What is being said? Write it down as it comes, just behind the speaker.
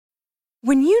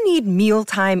When you need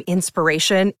mealtime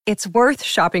inspiration, it's worth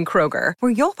shopping Kroger,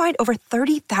 where you'll find over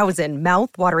 30,000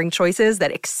 mouth-watering choices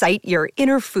that excite your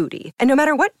inner foodie. And no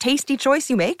matter what tasty choice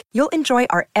you make, you'll enjoy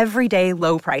our everyday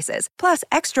low prices, plus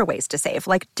extra ways to save,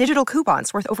 like digital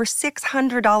coupons worth over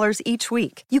 $600 each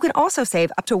week. You can also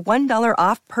save up to $1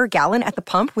 off per gallon at the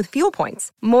pump with fuel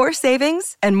points. More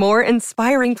savings and more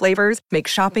inspiring flavors make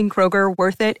shopping Kroger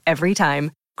worth it every time.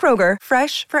 Kroger,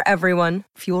 fresh for everyone.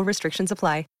 Fuel restrictions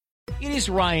apply. It is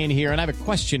Ryan here, and I have a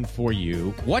question for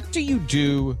you. What do you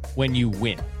do when you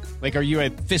win? Like, are you a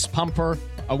fist pumper,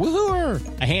 a woo-hooer,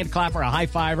 a hand clapper, a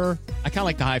high-fiver? I kind of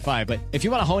like the high-five, but if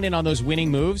you want to hone in on those winning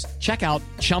moves, check out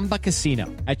Chumba Casino.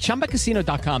 At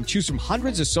ChumbaCasino.com, choose from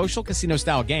hundreds of social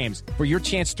casino-style games for your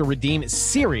chance to redeem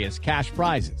serious cash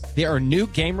prizes. There are new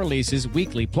game releases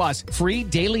weekly, plus free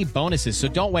daily bonuses, so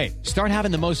don't wait. Start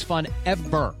having the most fun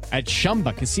ever at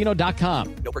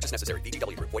ChumbaCasino.com. No purchase necessary.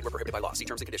 VGW Group. Void where prohibited by law. See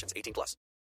terms and conditions. 18+.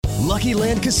 Lucky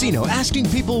Land Casino, asking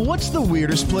people, what's the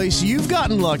weirdest place you've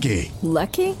gotten lucky?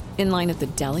 Lucky? In line at the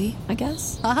deli, I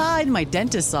guess? Aha, in my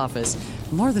dentist's office.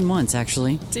 More than once,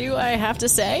 actually. Do I have to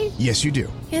say? Yes, you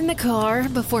do. In the car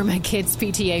before my kids'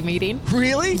 PTA meeting.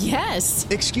 Really? Yes.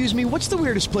 Excuse me, what's the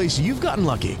weirdest place you've gotten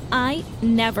lucky? I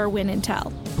never win and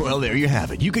tell. Well, there you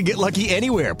have it. You can get lucky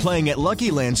anywhere, playing at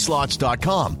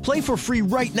LuckyLandSlots.com. Play for free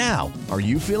right now. Are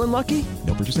you feeling lucky?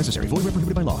 No purchase necessary. Void where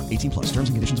prohibited by law. 18+. Terms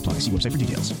and conditions apply. See website for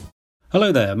details.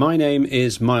 Hello there, my name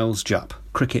is Miles Jupp,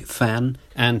 cricket fan,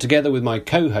 and together with my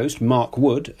co-host Mark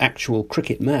Wood, actual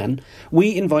cricket man,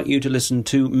 we invite you to listen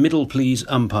to Middle Please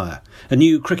Umpire, a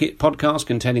new cricket podcast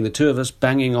containing the two of us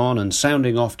banging on and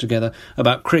sounding off together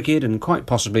about cricket and quite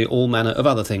possibly all manner of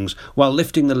other things, while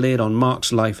lifting the lid on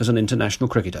Mark's life as an international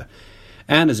cricketer.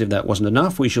 And as if that wasn't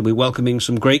enough, we shall be welcoming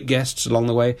some great guests along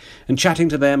the way and chatting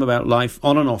to them about life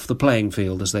on and off the playing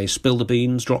field as they spill the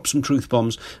beans, drop some truth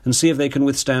bombs, and see if they can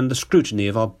withstand the scrutiny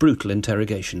of our brutal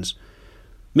interrogations.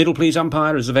 Middle Please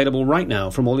Umpire is available right now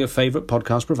from all your favourite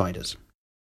podcast providers.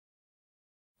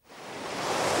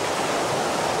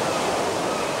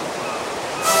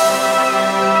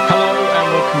 Hello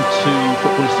and welcome to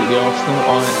Footballers at the Arsenal.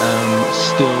 I am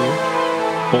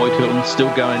still Boyd Hilton,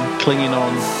 still going, clinging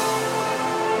on.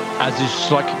 As is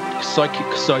psychic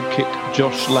sidekick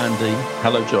Josh Landy.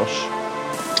 Hello, Josh.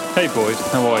 Hey, Boyd.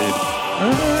 How are you?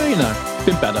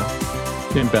 Been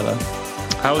better.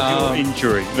 How was your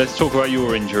injury? Let's talk about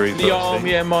your injury first. The arm,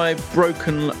 yeah, my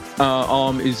broken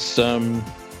arm is.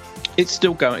 It's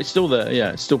still going. It's still there.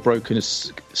 Yeah, it's still broken.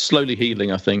 It's slowly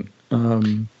healing, I think.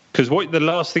 Because the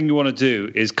last thing you want to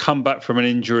do is come back from an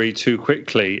injury too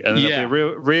quickly, and there'll be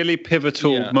a really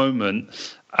pivotal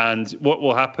moment. And what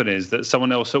will happen is that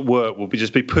someone else at work will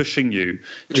just be pushing you,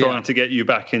 trying to get you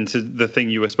back into the thing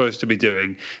you were supposed to be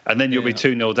doing. And then you'll be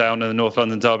 2-0 down and the North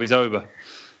London derby's over.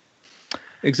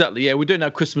 Exactly. Yeah, we're doing our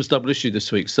Christmas double issue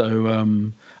this week.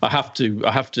 So I have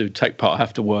to take part. I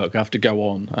have to work. I have to go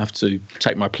on. I have to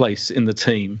take my place in the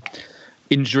team.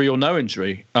 Injury or no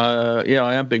injury. I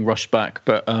am being rushed back,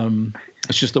 but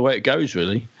it's just the way it goes,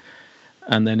 really.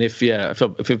 And then if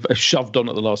it's shoved on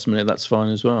at the last minute, that's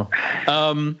fine as well.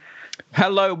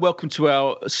 Hello, welcome to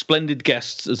our splendid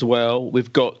guests as well.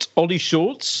 We've got Ollie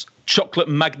Shorts, chocolate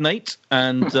magnate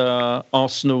and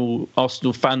Arsenal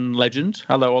fan legend.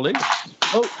 Hello, Ollie.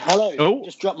 Oh, hello. Oh.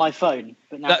 Just dropped my phone,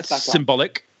 but now that's it's back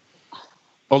symbolic.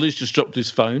 Ollie's just dropped his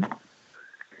phone. Well,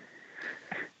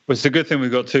 it's a good thing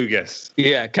we've got two guests.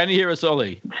 Yeah, can you hear us,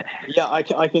 Ollie? Yeah, I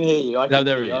can hear you.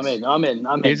 There he is. I'm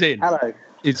in. He's in. Hello.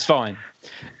 It's fine.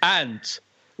 And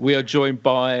we are joined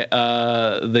by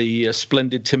the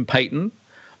splendid Tim Payton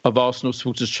of Arsenal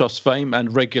Supporters Trust fame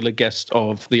and regular guest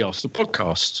of the Arsenal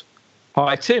podcast.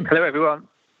 Hi, Tim. Hello, everyone.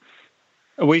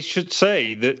 We should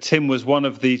say that Tim was one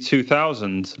of the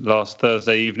 2,000 last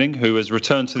Thursday evening who has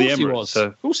returned to the Emirates.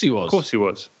 Of course he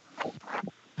was.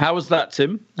 How was that,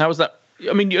 Tim? How was that?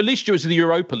 I mean, at least you was in the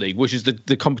Europa League, which is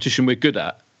the competition we're good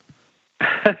at.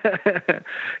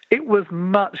 It was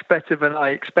much better than I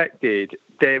expected.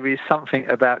 There is something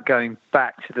about going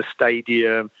back to the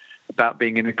stadium, about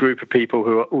being in a group of people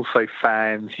who are also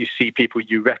fans. You see people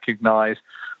you recognise.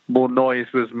 More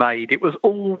noise was made. It was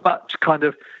all much kind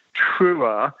of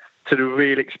truer to the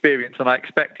real experience than I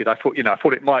expected. I thought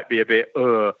it might be a bit,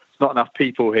 it's not enough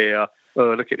people here.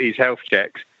 Look at these health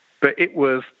checks. But it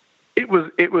was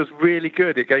really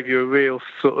good. It gave you a real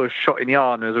sort of shot in the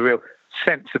arm. There was a real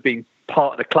sense of being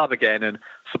part of the club again and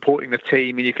supporting the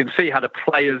team. And you can see how the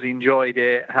players enjoyed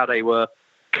it, how they were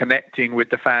connecting with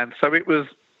the fans. So it was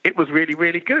really,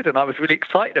 really good. And I was really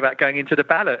excited about going into the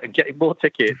ballot and getting more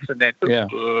tickets. And then,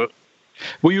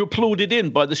 Were you applauded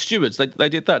in by the stewards? They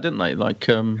did that, didn't they? Like,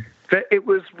 it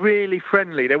was really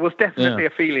friendly. There was definitely a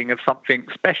feeling of something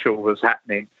special was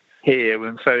happening here,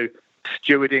 and so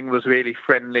stewarding was really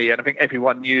friendly, and I think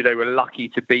everyone knew they were lucky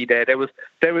to be there.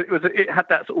 It had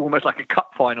that sort of almost like a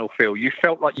cup final feel. You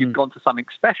felt like you'd gone to something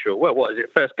special. Well, what is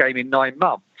it? First game in 9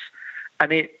 months,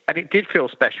 and it did feel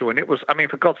special. And it was, I mean,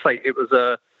 for God's sake, it was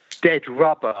a dead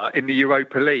rubber in the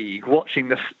Europa League.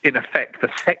 Watching in effect,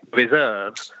 the second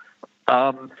reserves.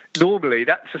 Normally,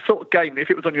 that's the sort of game. If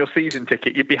it was on your season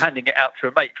ticket, you'd be handing it out to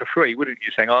a mate for free, wouldn't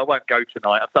you? Saying, "Oh, I won't go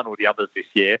tonight. I've done all the others this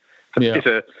year."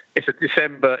 Yeah. It's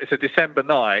a December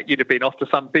night. You'd have been off to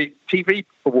some big TV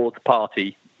awards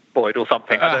party, Boyd, or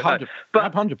something. I don't know.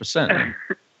 But 100%.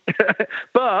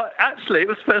 But actually, it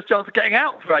was the first chance of getting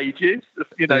out for ages.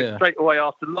 Straight away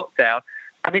after lockdown,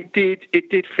 and it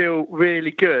did feel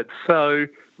really good. So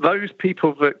those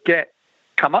people that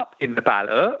come up in the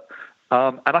ballot.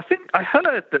 And I think I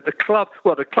heard that the club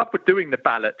were doing the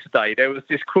ballot today. There was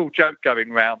this cruel joke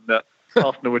going around that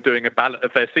Arsenal were doing a ballot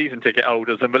of their season ticket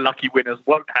holders, and the lucky winners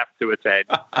won't have to attend.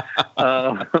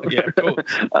 Cool.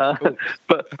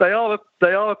 But they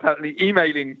are apparently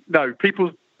emailing. No,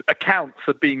 people's accounts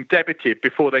are being debited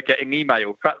before they're getting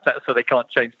emailed. Perhaps that's so they can't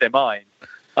change their mind.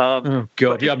 Oh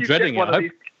God, I'm dreading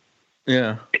it.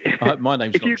 I hope my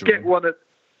name's not drawn.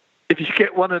 If you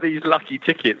get one of these lucky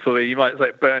tickets, or you might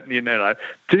say,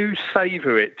 do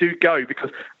savour it, do go,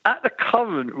 because at the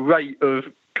current rate of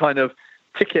kind of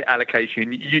ticket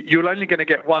allocation, you're only going to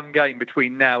get one game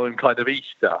between now and kind of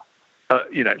Easter.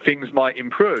 Things might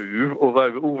improve,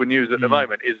 although all the news at the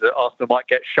moment is that Arsenal might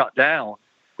get shut down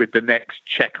with the next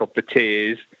check of the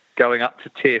tiers going up to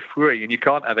tier 3, and you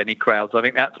can't have any crowds. I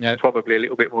think that's probably a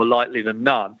little bit more likely than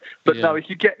none. But no, if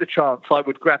you get the chance, I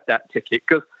would grab that ticket,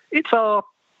 because it's our...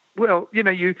 Well,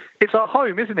 it's our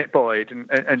home, isn't it, Boyd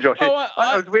and Josh?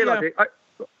 I was realising.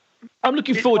 I'm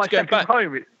looking forward to going back.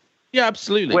 Home. Yeah,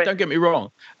 absolutely. Don't get me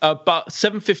wrong. But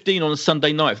 7:15 on a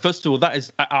Sunday night. First of all,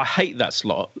 I hate that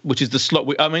slot, which is the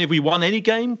slot. Have we won any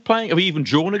game playing? Have we even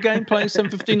drawn a game playing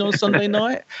 7:15 on a Sunday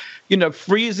night?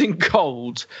 Freezing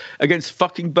cold against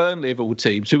fucking Burnley of all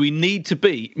teams, who we need to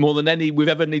beat more than we've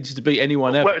ever needed to beat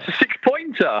anyone ever. Well, it's a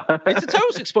 6-pointer. It's a total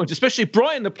 6-pointer, especially if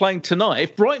Brighton are playing tonight.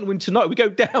 If Brighton win tonight, we go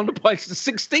down to play the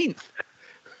 16th.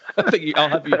 I think I'll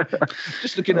have you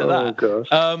just looking at that. Gosh.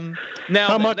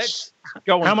 Now, let's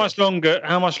go on. How much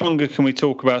longer can we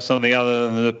talk about something other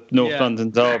than the North London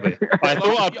derby? I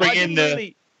thought I'd bring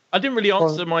I didn't really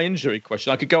answer my injury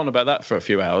question. I could go on about that for a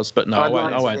few hours, but no, I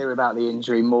won't. I'd like to hear about the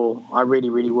injury more. I really,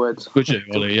 really would. Would you,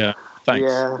 Ollie? Yeah.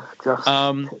 Thanks. Yeah.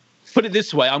 Gosh. Put it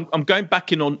this way: I'm going back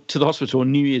to the hospital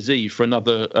on New Year's Eve for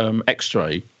another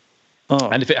X-ray. Oh.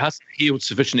 And if it hasn't healed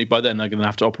sufficiently by then, they're going to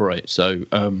have to operate. So,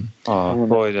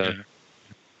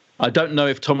 I don't know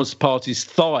if Thomas Partey's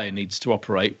thigh needs to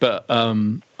operate, but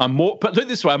But put it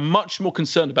this way: I'm much more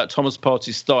concerned about Thomas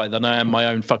Partey's thigh than I am my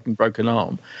own fucking broken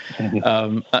arm.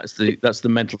 That's the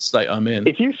mental state I'm in.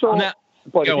 If you saw,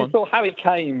 Harry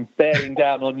Kane bearing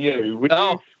down on you,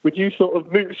 would you sort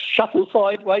of shuffle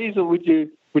sideways, or would you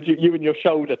and your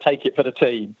shoulder take it for the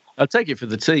team? I'll take it for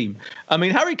the team. I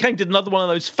mean, Harry Kane did another one of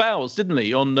those fouls, didn't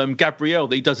he, on Gabriel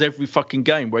that he does every fucking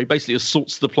game, where he basically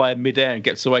assaults the player mid-air and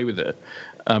gets away with it.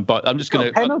 But I'm just going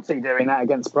to penalty doing that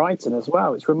against Brighton as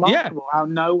well. It's remarkable how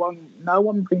no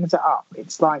one brings it up.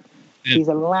 It's like he's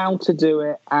allowed to do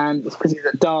it, and it's because he's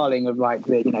a darling of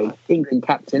the England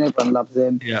captain. Everyone loves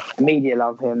him. Yeah. The media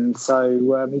love him,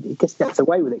 so he just gets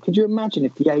away with it. Could you imagine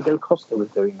if Diego Costa was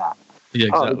doing that? Yeah,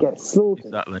 exactly. Oh, he gets slaughtered.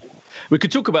 Exactly. We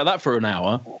could talk about that for an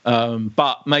hour,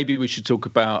 but maybe we should talk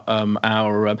about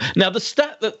our now the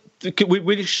stat that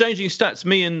we're exchanging stats.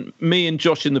 Me and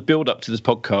Josh in the build-up to this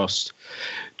podcast.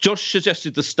 Josh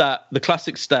suggested the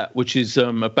classic stat, which is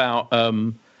about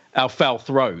our foul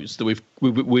throws. That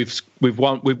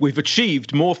we've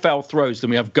achieved more foul throws than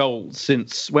we have goals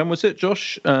since when was it,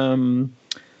 Josh?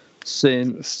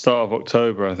 Since start of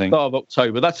October, I think. Start of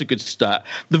October. That's a good stat.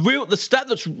 The stat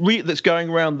that's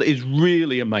going around that is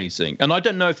really amazing, and I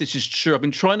don't know if this is true. I've been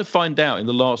trying to find out in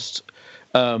the last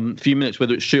few minutes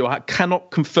whether it's true. I cannot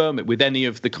confirm it with any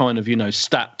of the kind of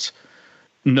stat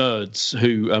nerds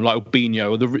who like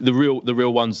Albino or the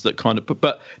real ones that kind of.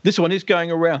 But this one is going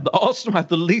around. The Arsenal have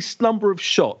the least number of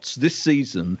shots this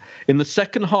season in the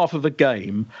second half of a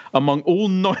game among all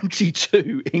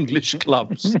 92 English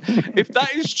clubs. If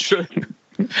that is true,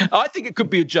 I think it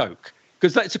could be a joke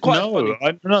because that's quite funny.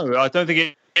 I don't think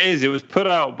it is. It was put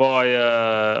out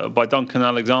by Duncan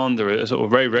Alexander, a sort of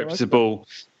very reputable.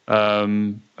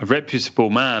 A reputable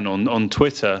man on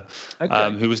Twitter,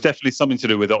 who was definitely something to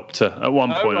do with Opta at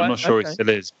one point. Right, I'm not sure he still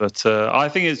is, but I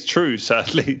think it's true.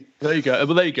 Sadly, there you go.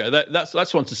 Well, there you go.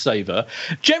 That's one to savour.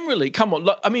 Generally, come on.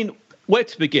 I mean, where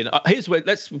to begin?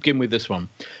 Let's begin with this one.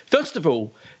 First of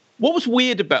all, what was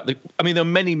weird about there are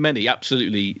many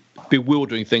absolutely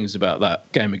bewildering things about that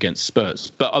game against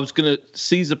Spurs, but I was going to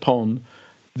seize upon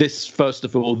this first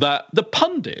of all, that the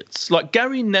pundits like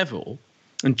Gary Neville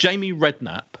and Jamie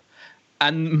Redknapp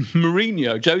and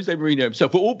Mourinho, Jose Mourinho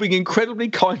himself, were all being incredibly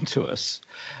kind to us,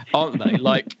 aren't they?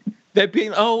 Like, they're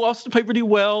being, Arsenal played really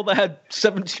well. They had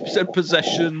 70%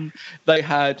 possession. They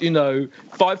had,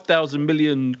 5,000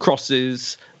 million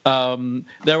crosses.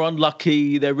 They're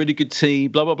unlucky. They're a really good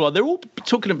team, blah, blah, blah. They're all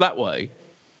talking that way.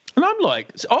 And I'm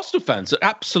like, Arsenal fans are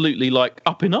absolutely like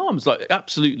up in arms, like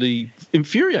absolutely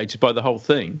infuriated by the whole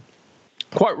thing,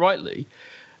 quite rightly.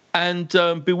 And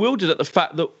bewildered at the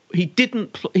fact that he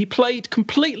played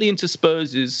completely into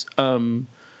Spurs'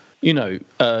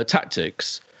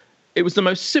 tactics. It was the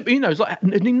most simple, it's like,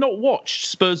 had he not watched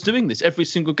Spurs doing this every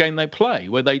single game they play,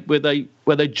 where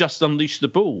they just unleash the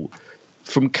ball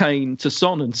from Kane to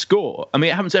Son and score. I mean,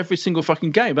 it happens every single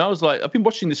fucking game. And I was like, I've been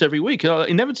watching this every week. And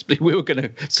inevitably, we were going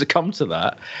to succumb to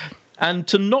that. And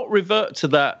to not revert to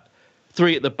that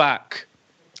 3 at the back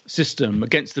system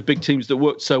against the big teams that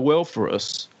worked so well for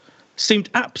us seemed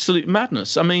absolute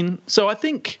madness. I mean, so I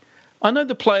know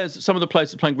some of the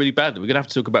players are playing really badly. We're going to have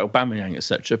to talk about Aubameyang,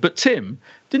 etc. But Tim,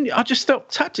 I just felt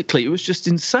tactically it was just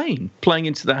insane playing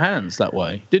into their hands that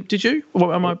way. Did you?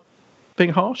 Or am I being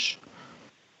harsh?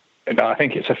 No, I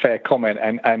think it's a fair comment.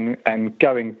 And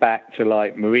going back to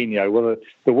like Mourinho, well,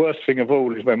 the worst thing of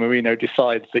all is when Mourinho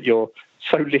decides that you're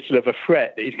so little of a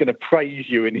threat that he's going to praise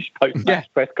you in his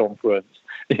post-match press conference.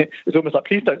 It's almost like,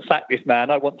 please don't sack this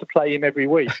man. I want to play him every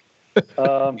week.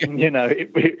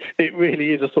 It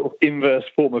really is a sort of inverse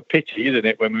form of pity, isn't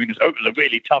it? When Mourinho's, it was a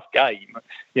really tough game,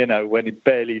 when he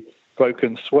barely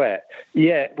broken sweat.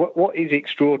 Yeah, what is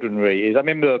extraordinary is I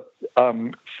remember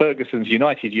Ferguson's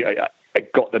United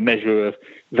got the measure of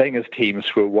Wenger's teams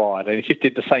for a while, and it just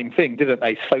did the same thing, didn't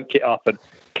they? Soak it up and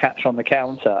catch on the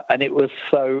counter, and it was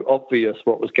so obvious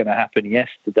what was going to happen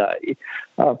yesterday.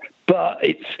 But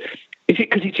is it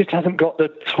because he just hasn't got the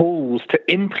tools to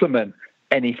implement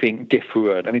anything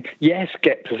different? I mean, yes,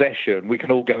 get possession. We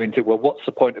can all go into, well, what's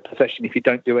the point of possession if you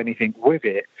don't do anything with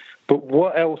it? But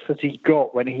what else has he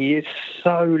got when he is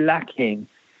so lacking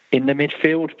in the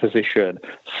midfield position,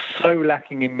 so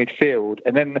lacking in midfield?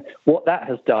 And then what that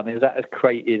has done is that has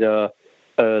created a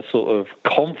sort of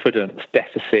confidence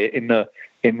deficit in the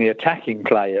attacking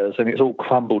players, and it's all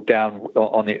crumbled down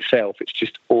on itself. It's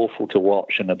just awful to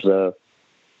watch and observe.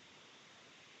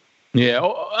 Yeah,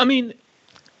 I mean,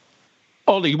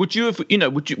 Ollie, would you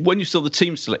when you saw the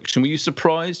team selection, were you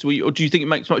surprised? Or do you think it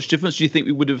makes much difference? Do you think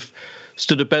we would have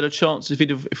stood a better chance if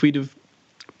we'd have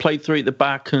played 3 at the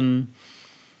back and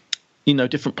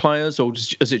different players, or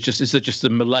is there just a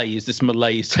malaise? Is this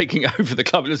malaise taking over the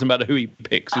club? It doesn't matter who he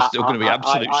picks; it's still going to be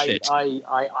absolute shit.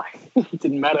 It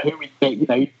didn't matter who we picked.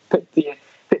 You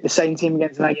picked the same team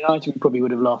against Man United, we probably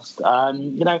would have lost.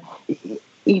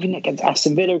 Even against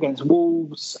Aston Villa, against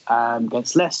Wolves,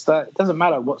 against Leicester, it doesn't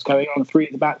matter what's going on. 3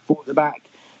 at the back, 4 at the back,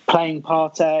 playing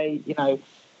Partey.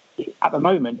 At the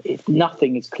moment, if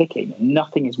nothing is clicking,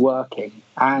 nothing is working,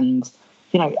 and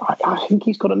I think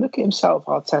he's got to look at himself,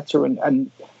 Arteta,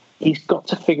 and he's got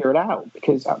to figure it out,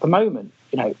 because at the moment,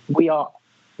 I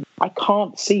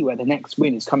can't see where the next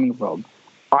win is coming from.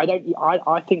 I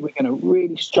think we're going to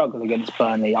really struggle against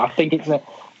Burnley. I think it's a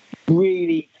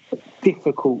really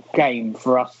difficult game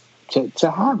for us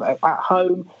to have at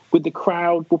home with the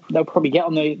crowd. They'll probably get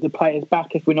on the players'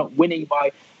 back if we're not winning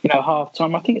by half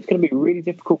time. I think it's going to be a really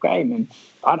difficult game, and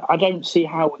I don't see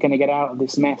how we're going to get out of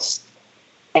this mess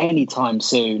anytime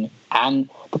soon. And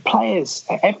the players,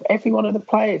 every one of the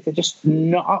players, they're just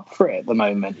not up for it at the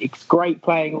moment. It's great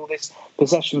playing all this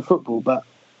possession football, but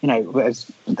as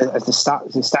the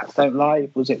stats don't lie,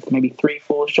 was it maybe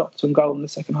 3-4 shots on goal in the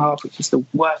second half, which is the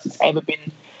worst it's ever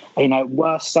been.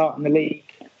 Worst start in the league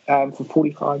for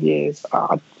 45 years.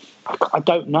 I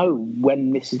don't know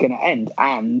when this is going to end,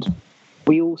 and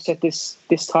we all said this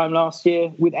time last year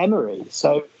with Emery,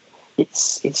 so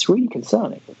it's really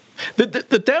concerning.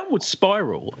 The downward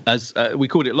spiral, as we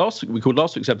called it last week, we called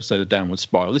last week's episode a downward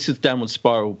spiral. This is downward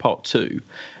spiral part 2.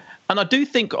 And I do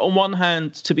think, on one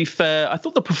hand, to be fair, I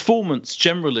thought the performance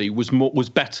generally was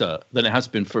better than it has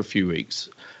been for a few weeks.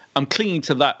 I'm clinging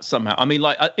to that somehow. I mean,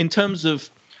 like, in terms of,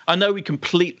 I know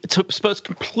Spurs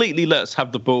completely let us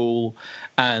have the ball,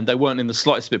 and they weren't in the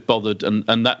slightest bit bothered,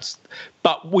 and that's,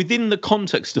 but within the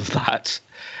context of that,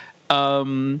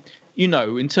 in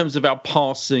terms of our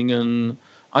passing and,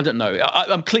 I don't know.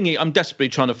 I'm desperately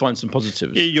trying to find some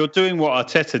positives. Yeah, you're doing what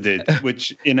Arteta did,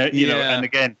 which, and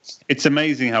again, it's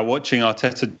amazing how watching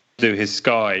Arteta do his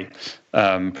Sky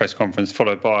press conference,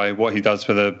 followed by what he does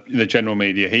for the general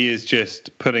media. He is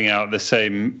just putting out the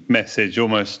same message,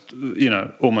 almost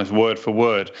word for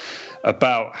word,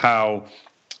 about how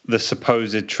the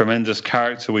supposed tremendous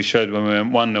character we showed when we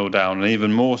went 1-0 down, and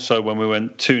even more so when we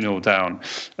went 2-0 down,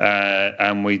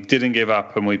 and we didn't give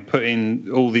up, and we put in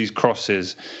all these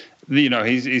crosses.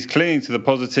 He's clinging to the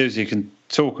positives. You can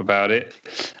talk about it,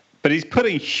 but he's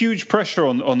putting huge pressure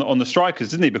on the strikers,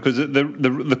 isn't he? Because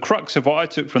the crux of what I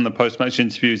took from the post-match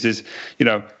interviews is,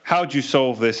 how do you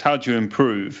solve this? How do you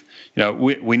improve?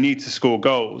 We need to score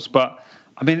goals, but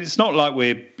I mean, it's not like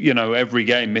we're every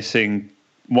game missing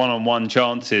one-on-one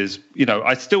chances.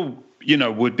 I still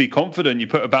would be confident you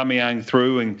put Aubameyang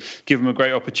through and give him a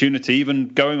great opportunity, even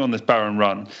going on this barren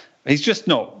run. He's just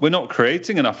not. We're not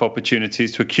creating enough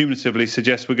opportunities to accumulatively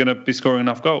suggest we're going to be scoring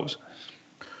enough goals.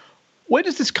 Where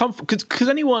does this come from? Because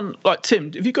anyone like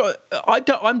Tim, if you got,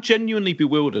 I'm genuinely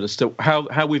bewildered as to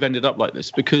how we've ended up like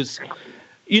this. Because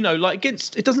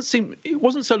it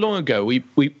wasn't so long ago we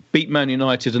beat Man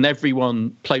United and everyone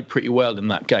played pretty well in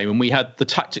that game, and we had the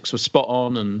tactics were spot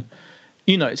on, and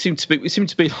it seemed to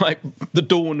be like the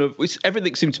dawn of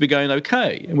everything seemed to be going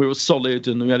okay, and we were solid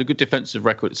and we had a good defensive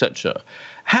record, etc.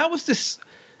 How has this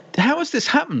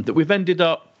happened that we've ended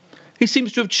up? He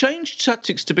seems to have changed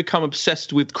tactics to become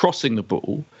obsessed with crossing the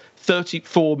ball,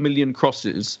 34 million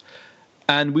crosses,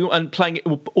 and playing it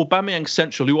Aubameyang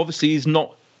central, who obviously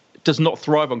does not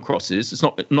thrive on crosses. It's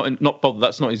not bothered.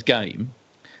 That's not his game.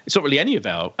 It's not really any of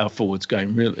our forwards'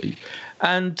 game, really.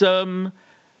 And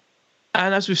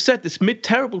as we've said, this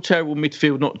terrible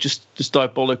midfield, not just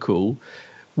diabolical.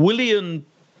 Willian,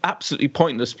 absolutely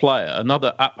pointless player.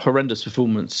 Another horrendous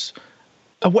performance.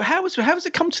 How has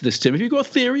it come to this, Tim? Have you got a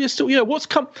theory as to what's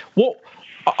come?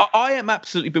 I am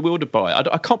absolutely bewildered by it.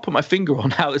 I can't put my finger on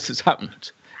how this has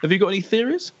happened. Have you got any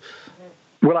theories?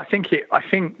 Well, I think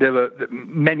there are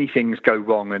many things go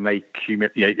wrong, and they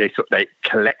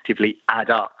collectively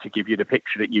add up to give you the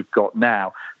picture that you've got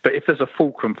now. But if there's a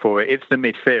fulcrum for it, it's the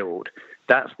midfield.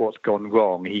 That's what's gone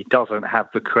wrong. He doesn't have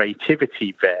the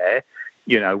creativity there.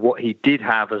 What he did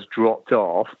have has dropped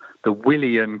off. The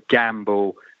Willian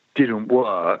gamble didn't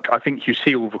work. I think you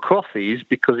see all the crosses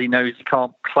because he knows he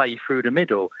can't play through the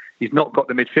middle. He's not got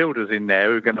the midfielders in there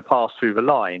who are going to pass through the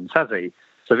lines, has he?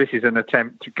 So this is an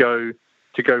attempt to go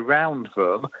round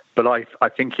them, but I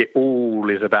think it all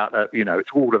is about it's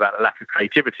all about a lack of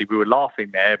creativity. We were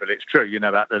laughing there, but it's true.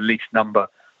 About the least number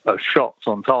of shots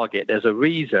on target. There's a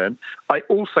reason. I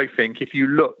also think if you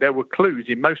look, there were clues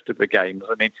in most of the games.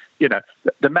 I mean,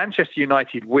 the Manchester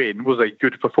United win was a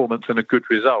good performance and a good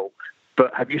result.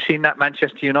 But have you seen that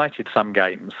Manchester United some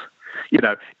games?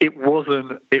 It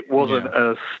wasn't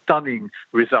a stunning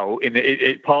result.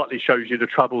 It partly shows you the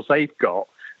troubles they've got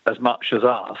as much as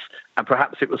us, and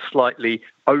perhaps it was slightly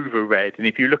overread. And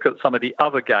if you look at some of the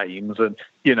other games, and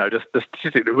the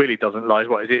statistic that really doesn't lie is,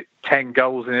 what is it, 10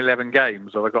 goals in 11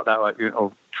 games? Or I got that right?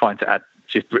 Or trying to add,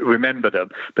 just remember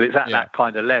them, but it's at that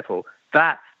kind of level.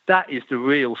 That is the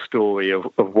real story of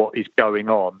what is going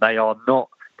on. They are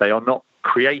not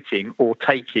creating or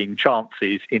taking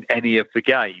chances in any of the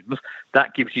games.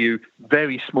 That gives you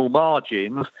very small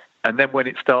margins. And then when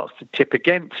it starts to tip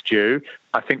against you,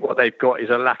 I think what they've got is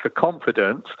a lack of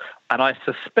confidence. And I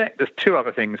suspect there's two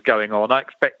other things going on. I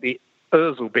expect the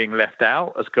Ozil being left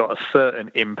out has got a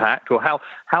certain impact, or how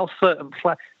certain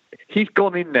play. He's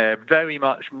gone in there very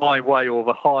much my way or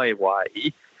the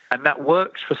highway, and that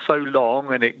works for so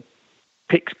long, and it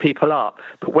picks people up.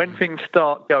 But when things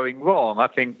start going wrong, I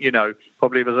think,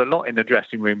 probably there's a lot in the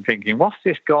dressing room thinking, what's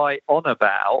this guy on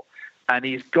about? And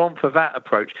he's gone for that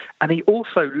approach. And he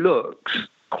also looks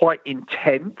quite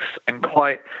intense and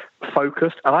quite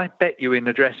focused. And I bet you in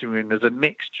the dressing room there's a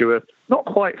mixture of not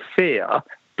quite fear,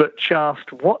 but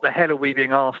just what the hell are we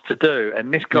being asked to do?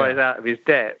 And this guy is out of his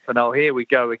depth, and here we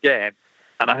go again.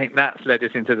 And I think that's led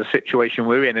us into the situation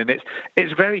we're in. And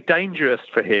it's very dangerous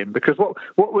for him, because what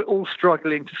we're all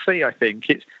struggling to see, I think,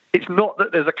 it's not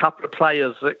that there's a couple of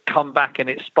players that come back and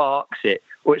it sparks it,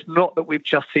 or it's not that we've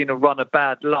just seen a run of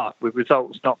bad luck with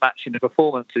results not matching the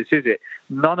performances, is it?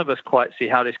 None of us quite see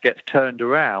how this gets turned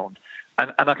around.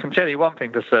 And I can tell you one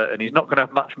thing for certain, he's not going to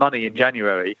have much money in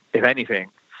January, if anything.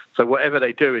 So whatever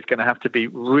they do is going to have to be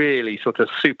really sort of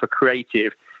super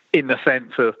creative in the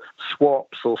sense of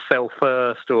swaps or sell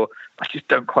first, or I just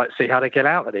don't quite see how they get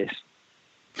out of this.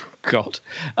 God,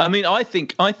 I mean, I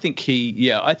think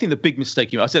the big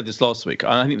mistake I said this last week.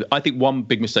 I think one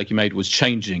big mistake he made was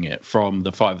changing it from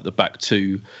the 5 at the back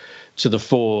to the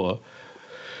 4,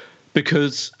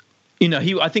 because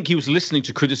I think he was listening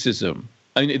to criticism.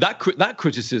 I mean, that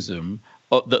criticism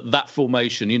that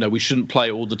formation, we shouldn't play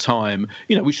it all the time.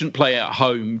 We shouldn't play at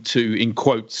home to, in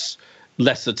quotes,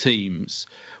 lesser teams.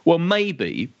 Well,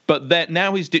 maybe, but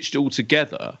now he's ditched it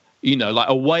altogether, like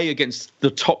away against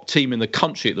the top team in the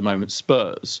country at the moment,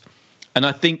 Spurs. And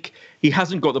I think he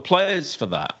hasn't got the players for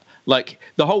that. Like,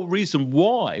 the whole reason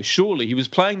why, surely, he was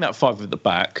playing that five at the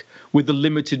back with the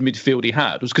limited midfield he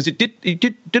had was because he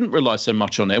didn't rely so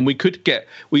much on it, and we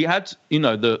had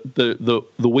the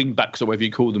wing backs or whatever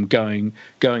you call them going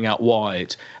out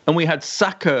wide, and we had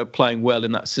Saka playing well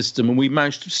in that system, and we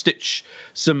managed to stitch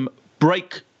some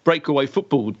breakaway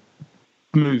football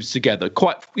moves together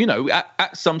quite,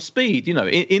 at some speed,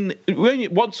 only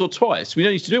once or twice. We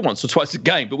don't need to do it once or twice a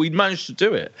game, but we managed to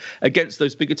do it against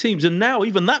those bigger teams. And now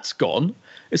even that's gone.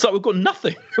 It's like we've got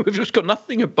nothing. We've just got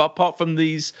nothing apart from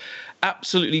these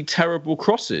absolutely terrible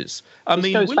crosses.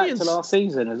 This goes back to last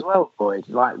season as well, Boyd.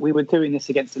 Like, we were doing this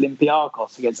against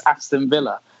Olympiacos, against Aston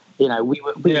Villa. We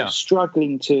were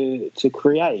struggling to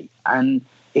create, and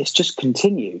it's just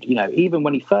continued. Even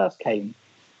when he first came,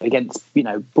 against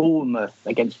Bournemouth,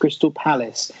 against Crystal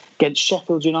Palace, against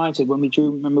Sheffield United when we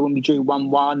drew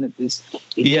 1-1,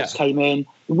 he just came in.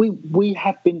 We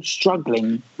have been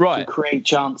struggling to create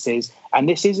chances, and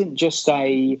this isn't just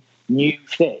a new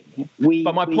thing.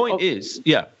 But my point is,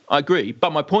 I agree.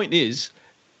 But my point is,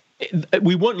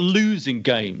 we weren't losing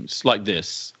games like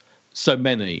this, so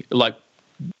many, like.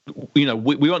 We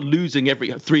weren't losing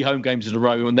every 3 home games in a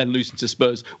row and then losing to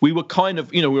Spurs. We were kind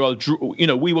of,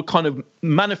 we were kind of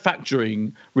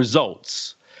manufacturing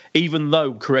results, even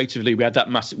though creatively we had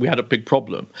a big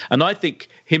problem. And I think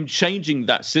him changing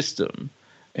that system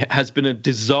has been a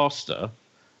disaster,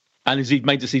 and has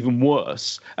made this even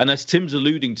worse. And as Tim's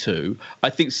alluding to, I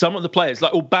think some of the players,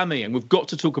 like Aubameyang, we've got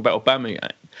to talk about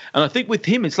Aubameyang. And I think with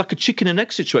him, it's like a chicken and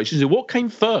egg situation. So what came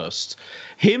first?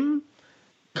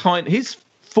 His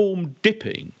form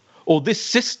dipping, or this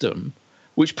system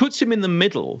which puts him in the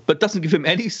middle but doesn't give him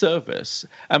any service,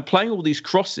 and playing all these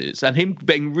crosses, and him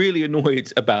being really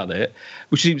annoyed about it,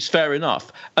 which seems fair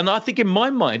enough. And I think in my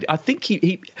mind, I think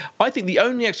the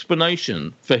only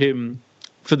explanation for him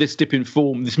for this dip in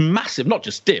form, this massive, not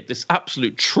just dip, this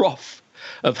absolute trough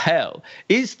of hell,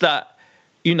 is that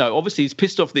obviously he's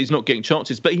pissed off that he's not getting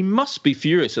chances, but he must be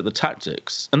furious at the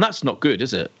tactics, and that's not good,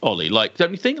 is it, Ollie? Like,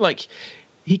 don't you think? Like,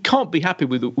 he can't be happy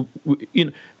with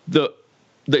that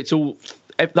it's all,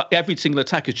 every single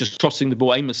attack is just tossing the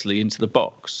ball aimlessly into the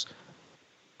box.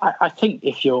 I think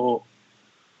if you're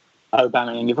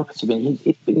Aubameyang, you've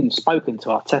obviously been spoken to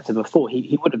Arteta before.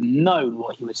 He would have known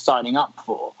what he was signing up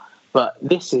for. But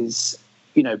this is,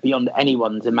 beyond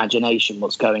anyone's imagination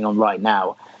what's going on right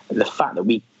now. The fact that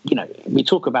we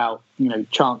talk about,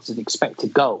 chances,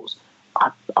 expected goals.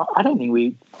 I don't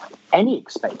think any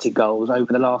expected goals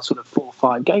over the last sort of 4 or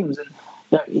 5 games, and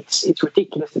it's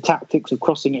ridiculous, the tactics of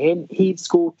crossing it in. He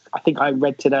scored, I think I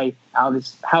read today, out of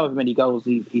however many goals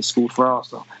he scored for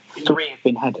Arsenal, 3 have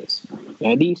been headers.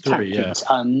 These tactics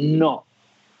are not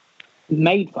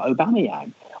made for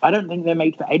Aubameyang. I don't think they're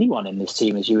made for anyone in this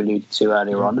team, as you alluded to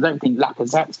earlier on. I don't think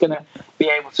Lacazette's going to be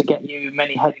able to get you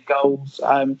many headed goals,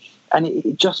 and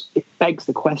it begs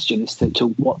the question as to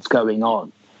what's going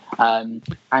on. And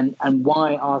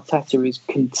why Arteta is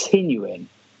continuing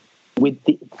with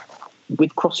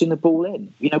crossing the ball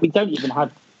in. We don't even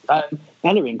have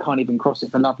Bellerin can't even cross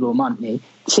it for love nor money.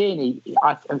 Tierney,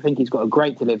 I think he's got a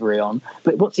great delivery on.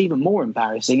 But what's even more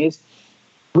embarrassing is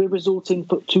we're resorting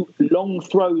to long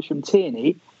throws from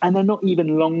Tierney, and they're not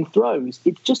even long throws.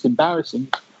 It's just embarrassing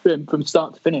from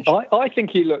start to finish. I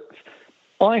think he looks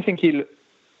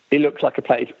like a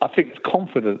player. I think there's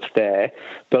confidence there,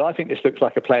 but I think this looks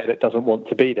like a player that doesn't want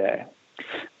to be there.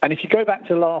 And if you go back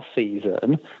to last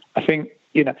season, I think,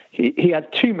 he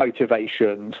had 2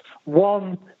 motivations.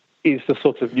 One is the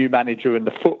sort of new manager and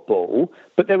the football,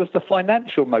 but there was the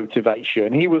financial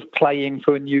motivation. He was playing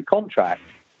for a new contract,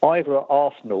 either at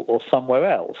Arsenal or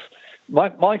somewhere else.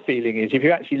 My feeling is, if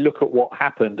you actually look at what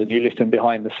happened and you listen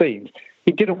behind the scenes,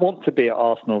 he didn't want to be at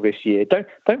Arsenal this year. Don't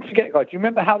forget, guys, do you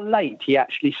remember how late he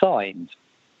actually signed?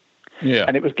 Yeah.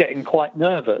 And it was getting quite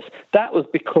nervous. That was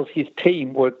because his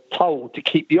team were told to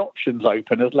keep the options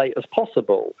open as late as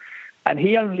possible. And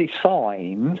he only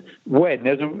signed when,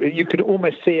 you could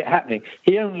almost see it happening,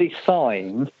 he only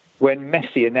signed when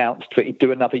Messi announced that he'd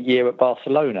do another year at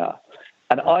Barcelona.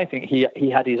 And I think he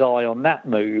had his eye on that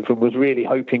move and was really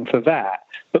hoping for that.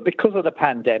 But because of the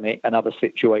pandemic and other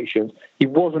situations, he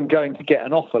wasn't going to get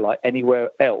an offer like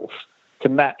anywhere else to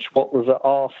match what was at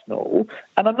Arsenal.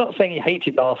 And I'm not saying he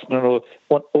hated Arsenal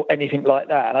or anything like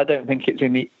that. And I don't think it's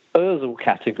in Ozil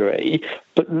category.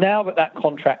 But now that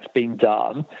contract's been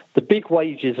done, the big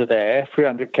wages are there,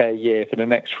 300k a year for the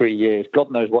next 3 years.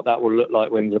 God knows what that will look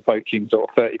like when he's approaching sort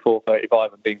of 34,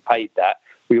 35 and being paid that.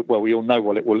 We all know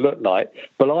what it will look like.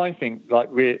 But I think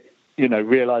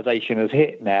realization has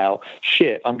hit now.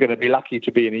 Shit, I'm going to be lucky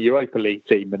to be in a Europa League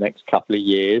team the next couple of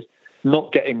years.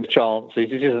 Not getting the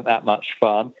chances. It isn't that much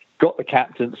fun. Got the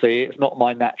captaincy. It's not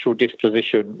my natural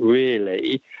disposition,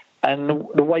 really. And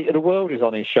the weight of the world is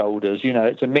on his shoulders.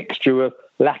 It's a mixture of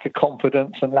lack of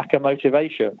confidence and lack of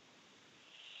motivation.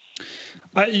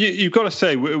 You've got to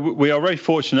say, we are very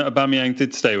fortunate Aubameyang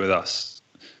did stay with us,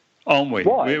 aren't we?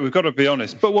 Why? We've got to be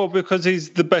honest. Because he's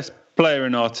the best player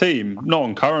in our team, not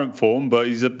on current form, but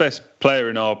he's the best player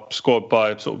in our squad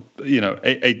by sort of,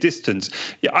 a distance.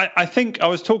 Yeah, I think I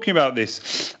was talking about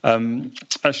this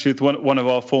actually with one of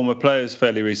our former players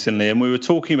fairly recently, and we were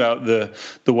talking about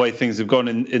the way things have gone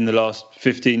in the last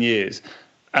 15 years.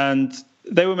 And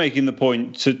they were making the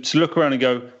point to look around and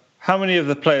go, how many of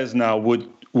the players now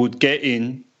would get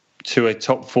in to a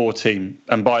top 4 team?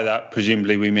 And by that,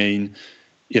 presumably, we mean,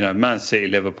 Man City,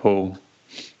 Liverpool,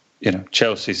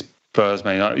 Chelsea, Spurs,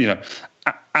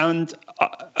 and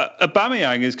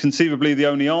Aubameyang is conceivably the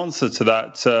only answer to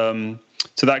that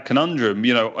conundrum.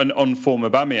 On form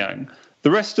Aubameyang,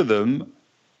 the rest of them,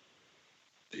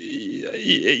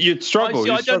 you'd struggle.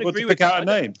 You'd struggle to pick out a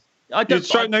name.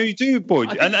 No, you do,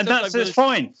 Boyd, and that's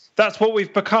fine. That's what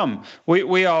we've become.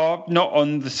 We are not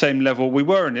on the same level we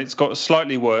were, and it's got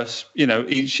slightly worse.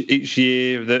 Each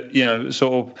year that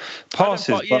sort of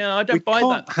passes. I don't buy that. We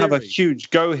can't have a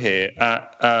huge go here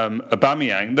at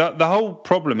Aubameyang. The whole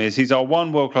problem is he's our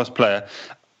one world-class player.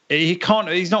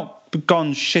 He's not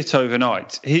gone shit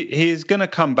overnight. He is going to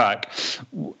come back.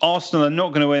 Arsenal are not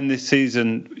going to end this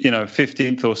season,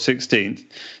 15th or 16th.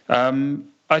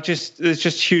 There's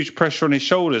just huge pressure on his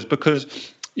shoulders because,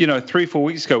 3-4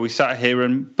 weeks ago we sat here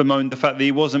and bemoaned the fact that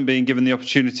he wasn't being given the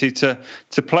opportunity to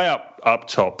play up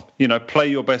top, play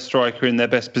your best striker in their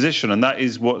best position, and that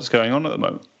is what's going on at the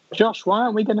moment. Josh, why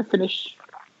aren't we going to finish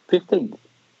 15th?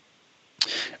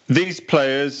 These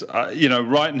players,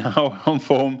 right now on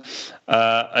form,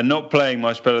 are not playing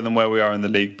much better than where we are in the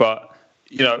league, but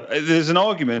there's an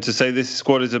argument to say this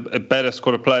squad is a better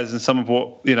squad of players than some of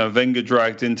what Wenger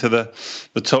dragged into the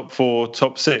top 4,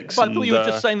 top 6. But I thought you were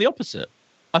just saying the opposite.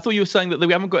 I thought you were saying that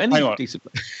we haven't got any decent.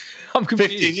 I'm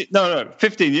confused.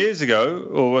 15 years ago,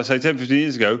 or I say 10, 15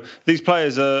 years ago, these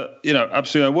players are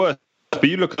absolutely no worse. But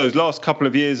you look at those last couple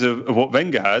of years of what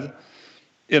Wenger had.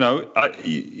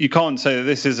 You can't say that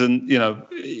this isn't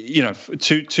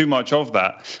too much of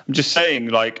that. I'm just saying,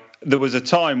 there was a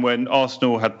time when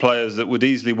Arsenal had players that would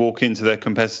easily walk into their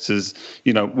competitors.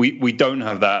 We don't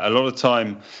have that. A lot of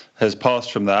time has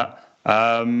passed from that.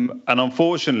 And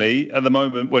unfortunately, at the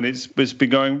moment, when it's been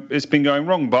going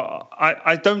wrong. But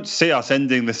I don't see us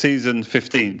ending the season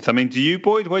 15th. I mean, do you,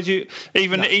 Boyd? Where do you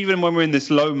even when we're in this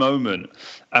low moment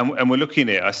and we're looking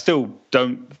at it, I still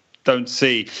don't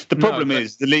see. The problem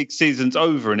is the league season's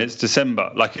over and it's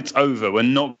December. It's over. We're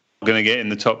not going to get in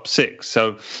the top 6.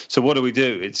 So what do we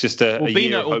do? It's just a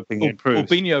year of hoping it improves.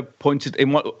 Albino pointed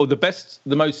in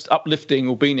the most uplifting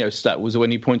Albino stat was when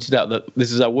he pointed out that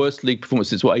this is our worst league performance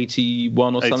since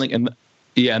 81 or something, and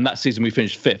that season we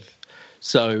finished 5th.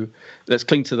 So let's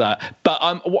cling to that. But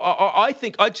I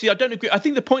think I don't agree. I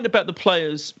think the point about the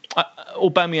players,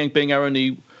 Aubameyang being our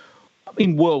only,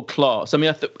 world class.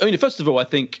 First of all, I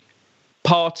think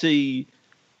Partey,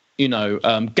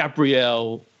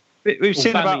 Gabriel. We've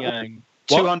seen about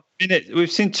 200 minutes.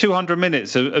 We've seen 200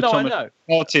 minutes of Thomas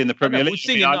Partey in the Premier League. We've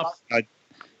seen enough.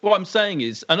 What I'm saying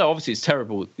is, I know obviously it's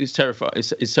terrible. It's terrifying.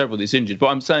 It's terrible that he's injured. But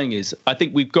what I'm saying is, I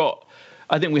think Xhaka,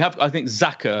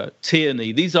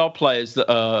 Tierney. These are players that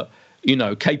are,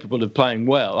 capable of playing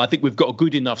well. I think we've got a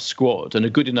good enough squad and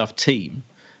a good enough team.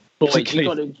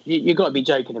 You've got to be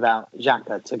joking about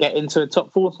Xhaka to get into a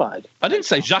top 4 side. I didn't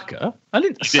say Xhaka.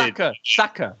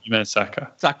 Saka. You meant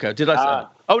Saka. Saka. Did I say?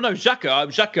 Oh no, Xhaka.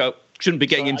 Xhaka shouldn't be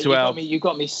getting into our. You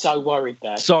got me so worried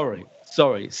there. Sorry.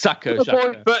 Saka.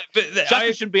 Xhaka. But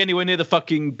Xhaka shouldn't be anywhere near the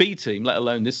fucking B team, let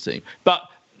alone this team. But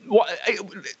what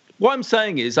I'm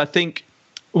saying is, I think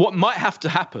what might have to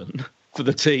happen for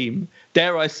the team,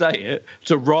 dare I say it,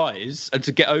 to rise and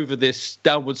to get over this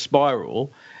downward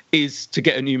spiral, is to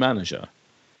get a new manager.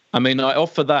 I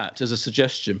offer that as a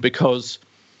suggestion because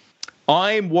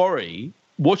I'm worried,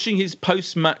 watching his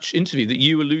post-match interview that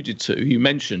you alluded to, you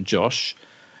mentioned, Josh,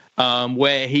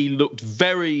 where he looked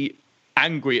very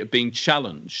angry at being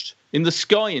challenged. In the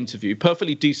Sky interview,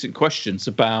 perfectly decent questions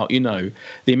about, the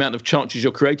amount of chances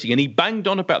you're creating. And he banged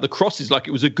on about the crosses like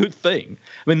it was a good thing.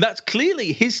 I mean, that's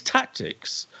clearly his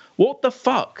tactics. What the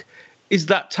fuck is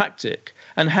that tactic?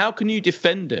 And how can you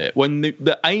defend it when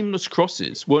the aimless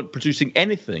crosses weren't producing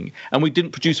anything and we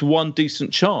didn't produce one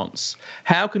decent chance?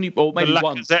 How can you, or maybe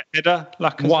one.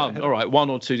 One, all right, one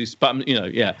or two, but,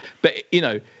 But,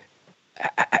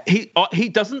 he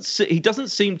doesn't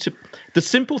seem to. The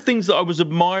simple things that I was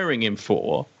admiring him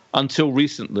for until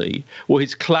recently were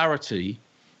his clarity,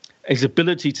 his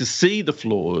ability to see the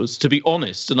flaws, to be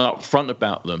honest and upfront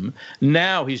about them.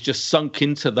 Now he's just sunk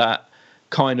into that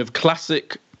kind of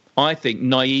classic, I think,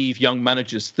 naive young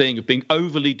manager's thing of being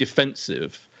overly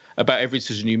defensive about every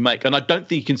decision you make. And I don't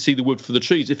think you can see the wood for the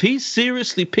trees. If he's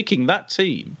seriously picking that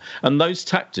team and those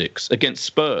tactics against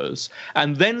Spurs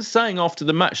and then saying after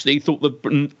the match that he thought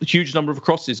the huge number of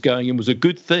crosses going in was a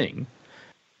good thing,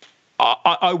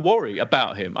 I worry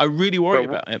about him. I really worry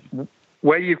about him.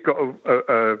 Where you've got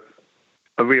a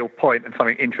real point and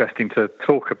something interesting to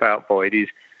talk about, Boyd, is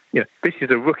this is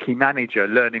a rookie manager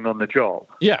learning on the job.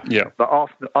 Yeah. But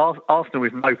Arsenal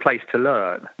is no place to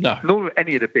learn. No. Nor are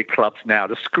any of the big clubs now.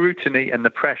 The scrutiny and the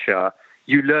pressure,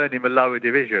 you learn in the lower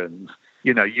divisions.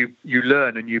 You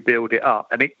learn and you build it up.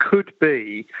 And it could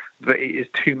be that it is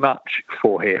too much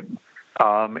for him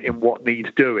in what needs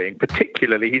doing.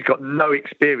 Particularly, he's got no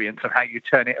experience of how you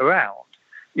turn it around.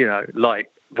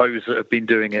 Like those that have been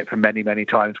doing it for many, many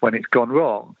times when it's gone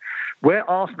wrong. Where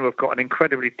Arsenal have got an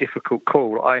incredibly difficult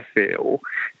call, I feel,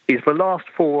 is the last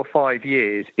 4 or 5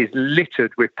 years is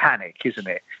littered with panic, isn't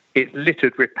it? It's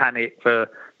littered with panic for,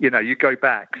 you go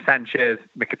back, Sanchez,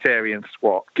 Mkhitaryan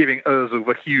swap, giving Ozil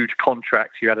the huge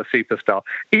contracts, you had a superstar,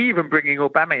 even bringing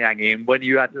Aubameyang in when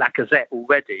you had Lacazette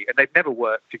already, and they've never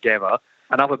worked together.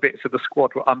 And other bits of the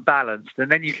squad were unbalanced.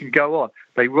 And then you can go on.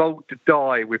 They rolled the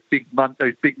die with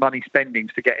those big money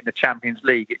spendings to get in the Champions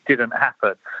League. It didn't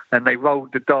happen. And they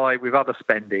rolled the die with other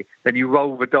spending. Then you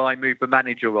roll the die, move the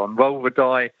manager on. Roll the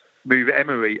die, move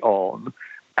Emery on.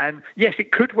 And yes,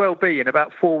 it could well be in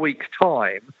about 4 weeks'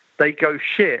 time, they go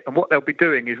shit. And what they'll be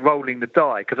doing is rolling the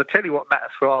die. Because I tell you what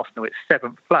matters for Arsenal, it's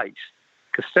 7th place.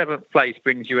 Because 7th place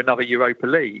brings you another Europa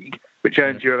League, which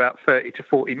earns you about 30 to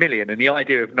 40 million. And the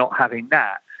idea of not having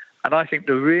that. And I think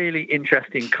the really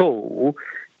interesting call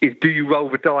is, do you roll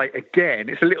the die again?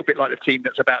 It's a little bit like the team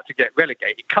that's about to get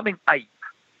relegated. Coming 8th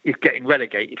is getting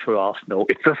relegated for Arsenal.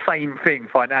 It's the same thing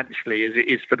financially as it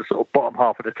is for the sort of bottom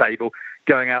half of the table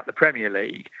going out the Premier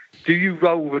League. Do you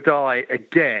roll the die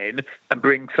again and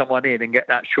bring someone in and get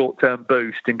that short-term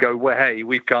boost and go, well, hey,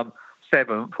 we've come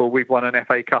 7th, or we've won an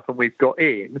FA Cup and we've got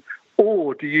in?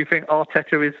 Or do you think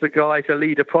Arteta is the guy to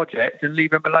lead a project and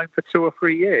leave him alone for 2 or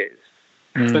 3 years?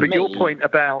 But your point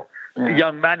about a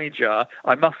young manager,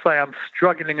 I must say I'm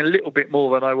struggling a little bit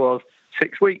more than I was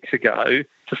 6 weeks ago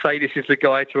to say this is the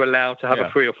guy to allow to have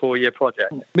a 3 or 4 year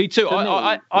project. Me too.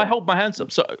 I hold my hands up.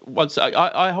 So once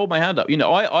I hold my hand up.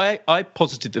 I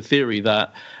posited the theory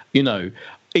that,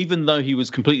 even though he was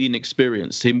completely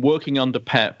inexperienced, him working under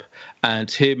Pep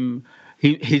and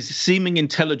his seeming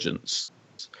intelligence,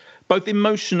 both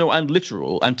emotional and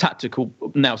literal and tactical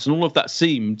nous, and all of that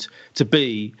seemed to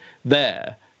be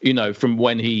there, from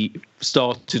when he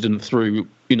started and through,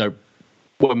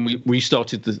 when we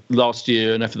restarted the last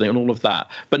year and everything and all of that.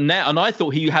 But now, and I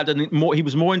thought he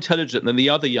was more intelligent than the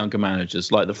other younger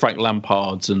managers, like the Frank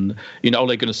Lampards and,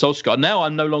 Ole Gunnar Solskjaer. Now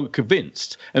I'm no longer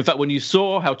convinced. In fact, when you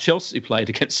saw how Chelsea played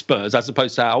against Spurs, as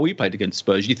opposed to how we played against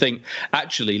Spurs, you think,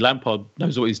 actually, Lampard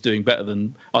knows what he's doing better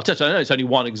than Arteta. I know it's only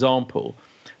one example.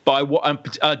 But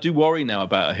I do worry now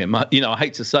about him. I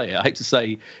hate to say it. I hate to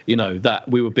say, that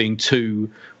we were being too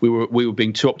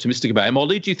optimistic about him.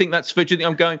 Ollie, do you think that's fair? Do you think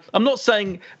I'm going? I'm not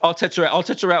saying Arteta out.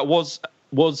 Arteta out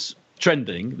was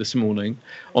trending this morning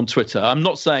on Twitter. I'm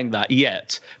not saying that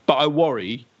yet, but I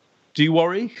worry. Do you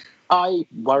worry? I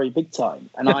worry big time,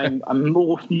 and I'm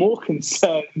more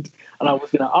concerned. And I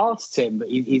was going to ask Tim, but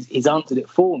he's answered it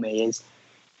for me. Is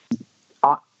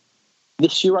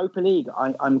this Europa League,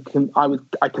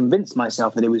 I convinced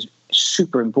myself that it was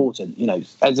super important.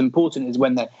 As important as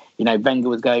when Wenger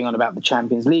was going on about the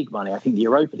Champions League money. I think the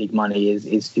Europa League money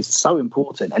is so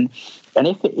important, and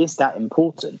if it is that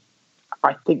important,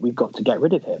 I think we've got to get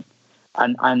rid of him.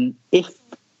 And if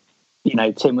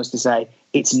Tim was to say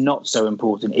it's not so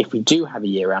important, if we do have a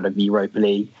year out of the Europa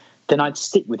League, then I'd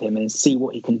stick with him and see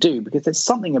what he can do, because there's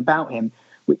something about him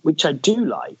which I do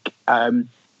like,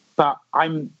 but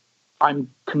I'm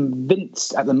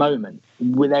convinced at the moment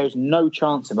there is no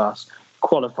chance of us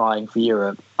qualifying for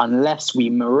Europe unless we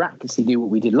miraculously do what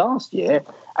we did last year,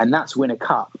 and that's win a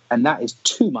cup. And that is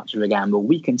too much of a gamble.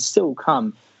 We can still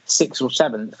come 6th or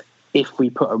 7th if we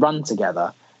put a run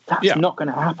together. That's not going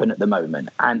to happen at the moment.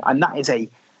 And that is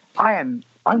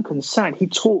I'm concerned. He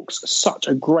talks such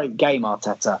a great game,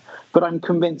 Arteta, but I'm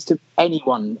convinced of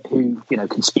anyone who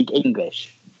can speak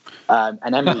English.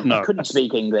 And Emery couldn't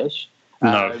speak English.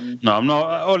 No, I'm not.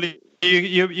 Ollie,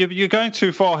 you're going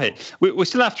too far here. We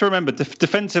still have to remember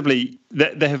defensively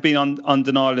that there have been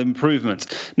undeniable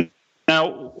improvements.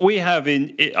 Now, we have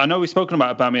I know we've spoken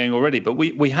about Aubameyang already, but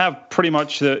we have pretty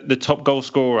much the top goal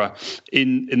scorer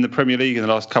in the Premier League in the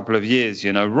last couple of years,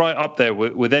 right up there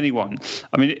with anyone.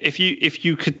 I mean, if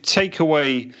you could take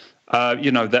away,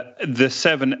 the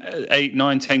 7, 8,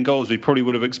 9, 10 goals, we probably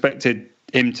would have expected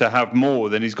him to have more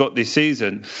than he's got this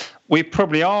season. We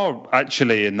probably are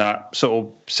actually in that sort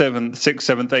of 6th,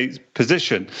 7th, 8th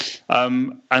position.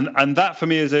 And that for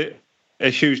me is a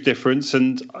huge difference,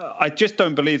 and I just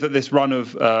don't believe that this run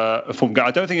of form. I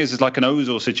don't think it's like an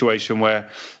Ozil situation where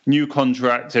new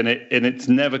contract and it's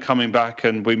never coming back,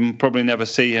 and we probably never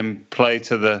see him play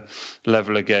to the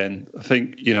level again. I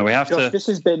think we have to. This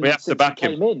has been since he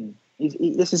came in.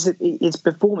 This is his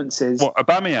performances. What,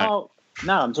 Aubameyang?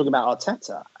 No, I'm talking about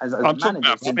Arteta as I'm talking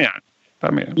manager. About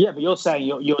Aubameyang. Yeah, but you're saying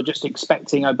you're just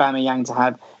expecting Aubameyang to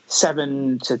have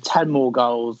 7 to 10 more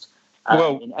goals.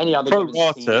 In any other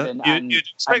season, you'd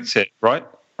expect it, right?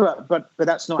 But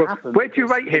that's not happened. Where do you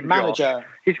rate him? The manager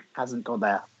hasn't got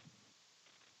there.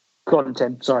 Go on,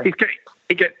 Tim. Sorry. He's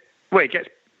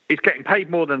getting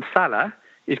paid more than Salah.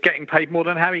 He's getting paid more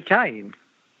than Harry Kane.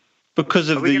 Because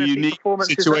of the unique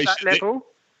situation. At that level?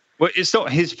 Well, it's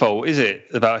not his fault, is it,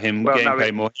 about him getting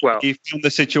paid more? He found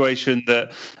the situation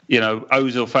that,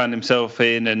 Ozil found himself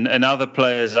in and other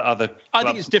players at other clubs. I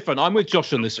think it's different. I'm with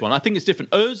Josh on this one. I think it's different.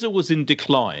 Ozil was in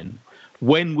decline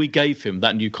when we gave him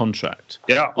that new contract.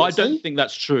 Yeah, I don't think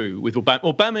that's true with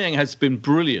Aubameyang. Aubameyang has been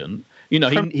brilliant.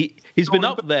 He's been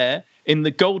up there in the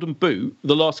Golden Boot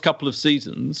the last couple of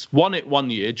seasons. Won it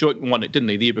one year. Joyton won it, didn't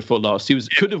he, the year before last?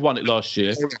 Could have won it last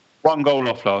year. One goal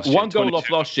off last year. One goal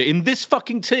off last year. In this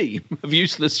fucking team of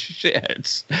useless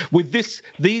shitheads, with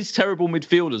these terrible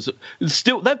midfielders,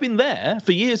 they've been there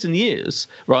for years and years,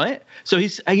 right? So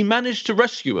he managed to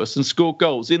rescue us and score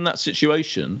goals in that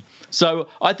situation. So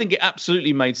I think it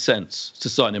absolutely made sense to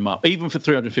sign him up, even for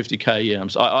 350k. Yeah,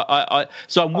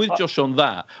 so I'm with Josh on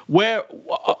that. Where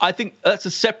I think that's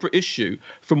a separate issue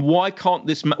from why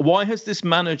has this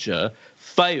manager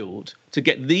failed to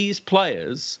get these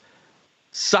players?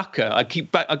 Saka,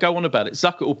 I go on about it.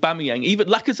 Saka, Aubameyang, even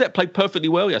Lacazette played perfectly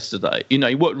well yesterday.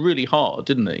 He worked really hard,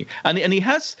 didn't he? And he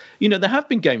has, there have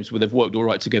been games where they've worked all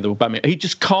right together. Aubameyang, he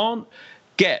just can't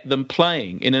get them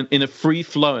playing in a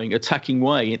free-flowing, attacking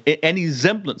way, in any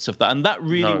semblance of that, and that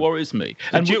really worries me.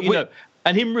 And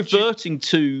and him reverting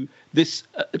to this,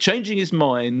 changing his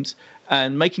mind.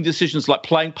 And making decisions like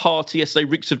playing party yesterday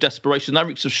reeks of desperation. That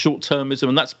reeks of short-termism,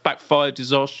 and that's backfired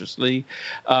disastrously.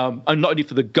 And not only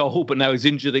for the goal, but now he's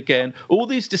injured again. All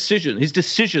these his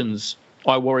decisions,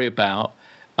 I worry about.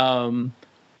 And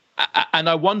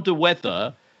I wonder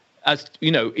whether,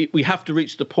 we have to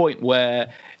reach the point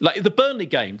where, like the Burnley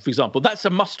game, for example, that's a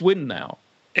must-win now.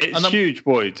 It's huge,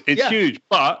 Boyd. It's huge,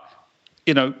 but.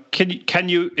 Can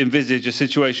you envisage a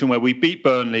situation where we beat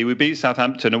Burnley, we beat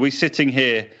Southampton, are we sitting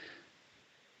here?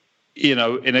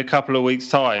 In a couple of weeks'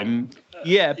 time.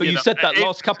 Yeah, but you said that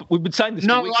last couple. We've been saying this.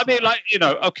 No, I mean,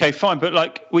 okay, fine,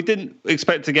 but we didn't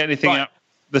expect to get anything out of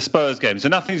the Spurs game, so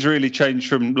nothing's really changed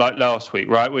from last week,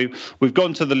 right? We've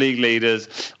gone to the league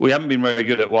leaders. We haven't been very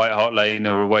good at White Hart Lane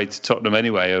or away to Tottenham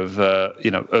anyway of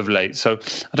late. So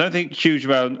I don't think huge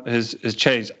amount has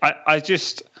changed.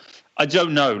 I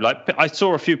don't know. I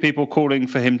saw a few people calling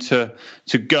for him to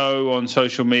go on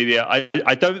social media.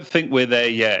 I don't think we're there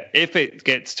yet. If it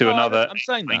gets to another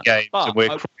game and we're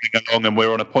crawling along and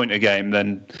we're on a point a game,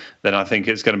 then I think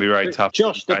it's going to be very tough.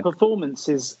 Josh, the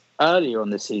performances earlier on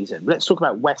the season. Let's talk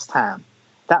about West Ham.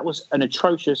 That was an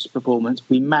atrocious performance.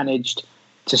 We managed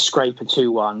to scrape a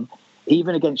 2-1.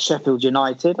 Even against Sheffield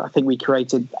United, I think we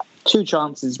created 2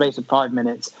 chances in the space of 5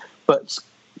 minutes, but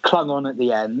clung on at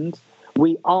the end.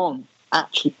 We aren't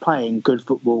actually playing good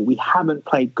football. We haven't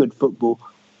played good football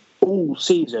all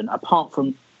season, apart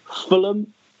from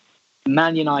Fulham,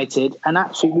 Man United, and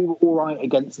actually we were all right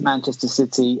against Manchester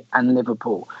City and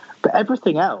Liverpool. But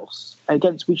everything else,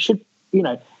 we should,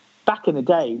 back in the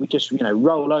day, we just,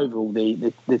 roll over all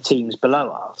the teams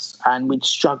below us and we'd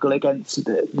struggle against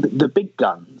the big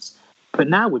guns. But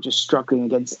now we're just struggling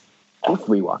against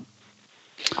everyone.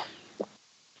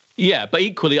 Yeah, but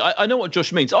equally, I know what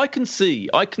Josh means. I can see,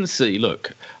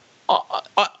 look,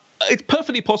 it's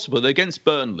perfectly possible that against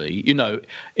Burnley, you know,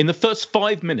 in the first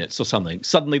 5 minutes or something,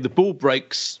 suddenly the ball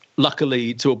breaks,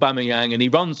 luckily, to Aubameyang, and he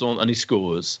runs on and he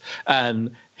scores.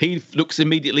 And he looks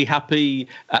immediately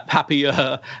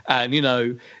happier. And, you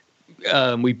know,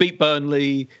 we beat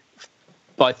Burnley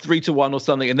by 3-1 or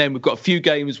something. And then we've got a few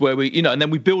games where we, you know, and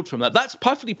then we build from that. That's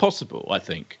perfectly possible, I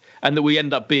think. And that we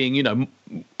end up being, you know,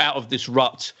 out of this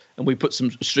rut and we put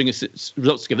some string of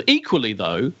results together. Equally,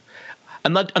 though,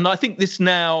 and I think this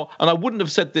now, and I wouldn't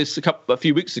have said this a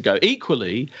few weeks ago,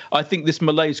 equally, I think this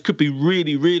malaise could be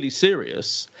really, really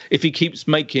serious if he keeps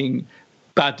making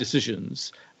bad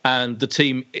decisions. And the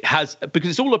team has, because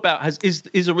it's all about,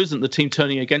 is or isn't the team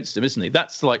turning against him, isn't he?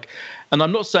 That's like, and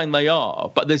I'm not saying they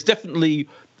are, but there's definitely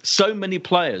so many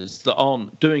players that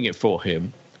aren't doing it for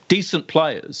him. Decent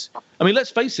players. I mean,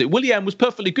 let's face it, Willian was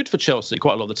perfectly good for Chelsea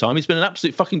quite a lot of the time. He's been an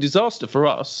absolute fucking disaster for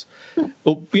us.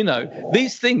 Well, you know,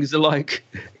 these things are like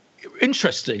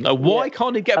interesting. Like, why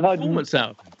can't he get a performance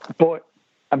out? Boyd,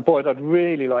 I'd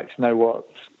really like to know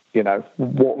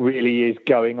what really is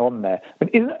going on there.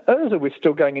 But isn't Ozil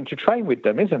still going into train with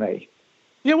them, isn't he?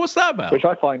 Yeah, what's that about? Which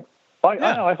I find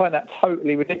I find that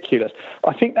totally ridiculous.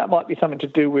 I think that might be something to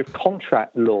do with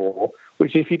contract law,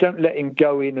 which if you don't let him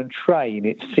go in and train,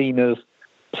 it's seen as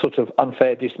sort of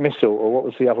unfair dismissal, or what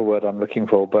was the other word I'm looking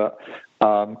for? But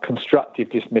constructive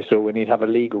dismissal when he'd have a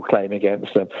legal claim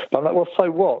against them. But I'm like, well,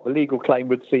 so what? The legal claim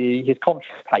would see his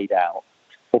contract paid out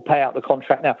or pay out the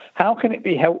contract now. How can it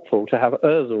be helpful to have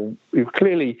Ozil, who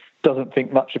clearly doesn't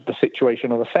think much of the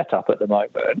situation or the setup at the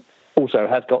moment, also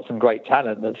has got some great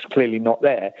talent that's clearly not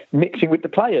there, mixing with the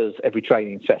players every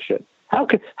training session? How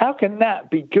can that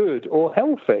be good or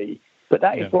healthy? But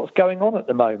that is what's going on at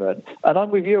the moment. And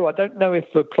I'm with you. I don't know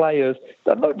if the players,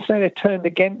 I'm not saying they're turned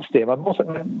against him. I'm also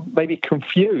maybe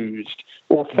confused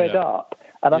or fed up.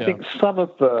 And I think some of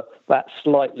that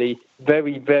slightly,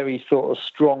 very, very sort of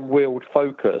strong-willed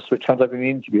focus, which comes up in the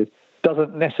interviews,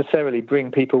 doesn't necessarily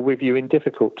bring people with you in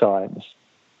difficult times.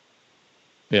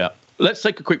 Yeah. Let's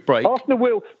take a quick break. Arsenal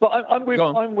will, but I'm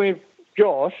with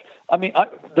Josh. I mean,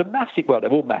 they're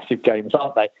all massive games,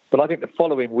 aren't they? But I think the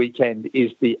following weekend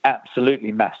is the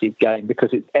absolutely massive game because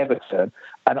it's Everton.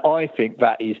 And I think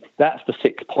that's the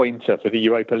 6-pointer for the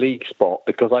Europa League spot,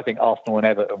 because I think Arsenal and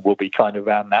Everton will be kind of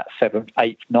around that 7th,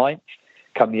 8th, 9th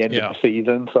come the end of the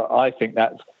season. So I think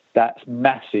that's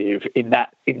massive in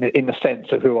the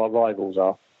sense of who our rivals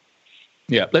are.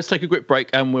 Yeah, let's take a quick break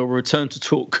and we'll return to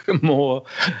talk more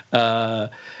about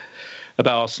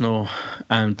Arsenal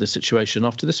and the situation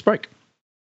after this break.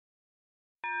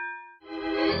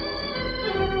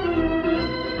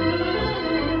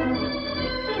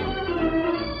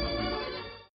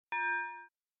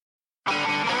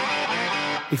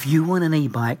 If you want an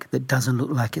e-bike that doesn't look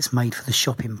like it's made for the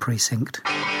shopping precinct,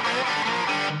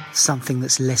 something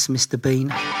that's less Mr.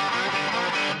 Bean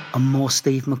and more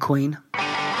Steve McQueen,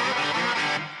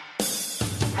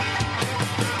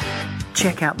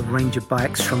 check out the range of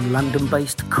bikes from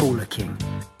London-based Cooler King.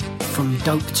 From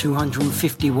dope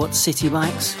 250-watt city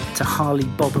bikes to Harley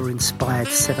Bobber-inspired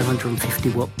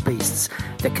 750-watt beasts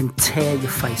that can tear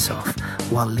your face off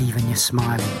while leaving your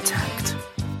smile intact.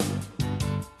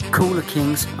 Cooler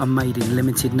Kings are made in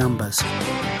limited numbers,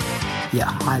 yet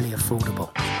highly affordable.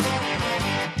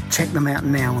 Check them out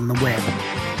now on the web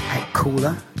at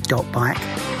cooler.bike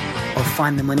or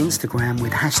find them on Instagram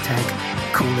with hashtag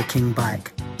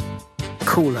CoolerKingBike.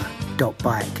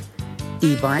 Cooler.bike.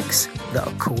 E-bikes that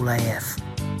are cool AF.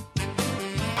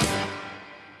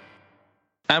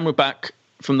 And we're back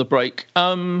from the break.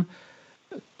 A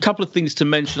couple of things to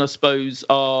mention, I suppose,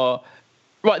 are...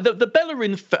 Right, the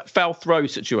Bellerin foul throw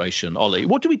situation, Ollie,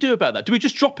 what do we do about that? Do we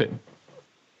just drop him?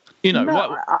 You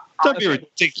know, don't be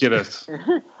ridiculous.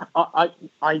 I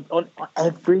on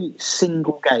every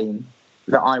single game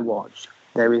that I watch,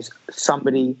 there is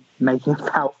somebody making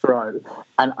a foul throw,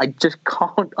 and I just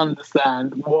can't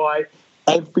understand why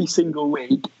every single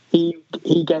week he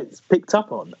gets picked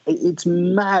up on. It's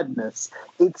madness.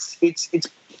 It's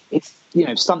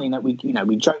something that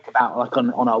we joke about like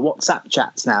on our WhatsApp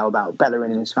chats now about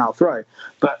Bellerin and his foul throw,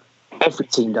 but every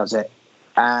team does it,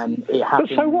 and it happens.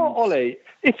 But so what, Ollie?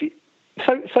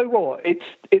 So what?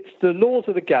 It's the laws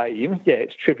of the game. Yeah,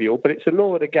 it's trivial, but it's the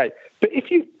law of the game. But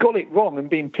if you've got it wrong and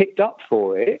been picked up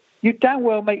for it, you damn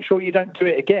well make sure you don't do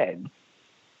it again.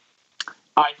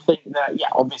 I think that,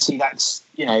 obviously that's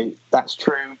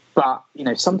true. But,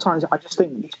 sometimes I just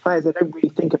think these players, they don't really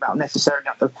think about necessarily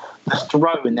the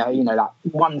throw in there, that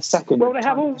 1 second. Well, they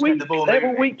have all week. They have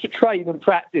a week to train and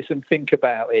practice and think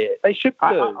about it. They should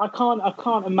do. I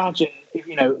can't imagine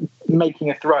if, making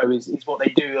a throw is what they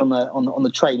do on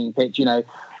the training pitch.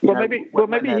 Maybe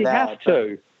he has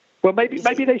to. Well, maybe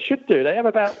they should do. They have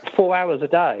about 4 hours a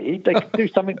day. They could do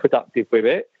something productive with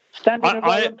it. Stand in a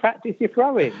row and practice your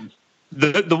throw-ins.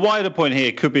 The wider point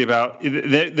here could be about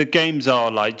the games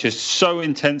are like just so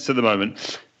intense at the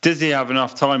moment. Does he have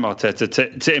enough time,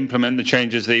 Arteta, to implement the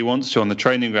changes that he wants to on the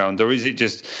training ground, or is it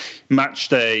just match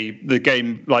day? The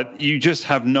game, like, you just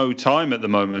have no time at the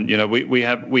moment. We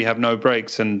have no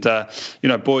breaks, and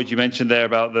Boyd, you mentioned there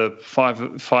about the five,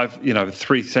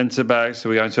 3 centre backs. So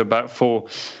we're going to about 4.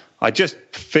 I just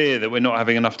fear that we're not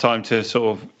having enough time to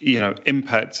sort of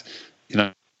impact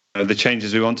the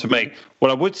changes we want to make.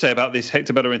 What I would say about this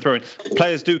Hector Bellerin throwing,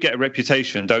 players do get a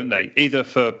reputation, don't they? Either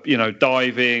for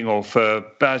diving or for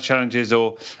bad challenges,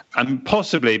 and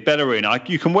possibly Bellerin.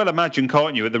 You can well imagine,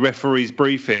 can't you, at the referee's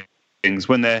briefings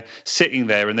when they're sitting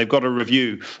there and they've got to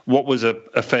review what was an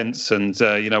offence and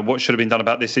what should have been done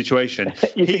about this situation.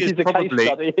 He is probably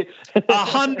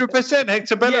 100%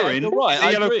 Hector Bellerin. Yeah, you're right.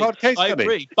 I yellow card case study.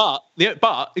 Agree. But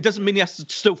it doesn't mean he has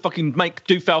to still fucking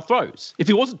do foul throws. If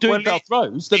he wasn't doing foul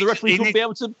throws, then the referees wouldn't be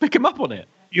able to pick him up on it.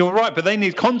 You're right, but they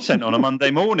need content on a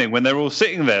Monday morning when they're all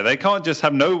sitting there. They can't just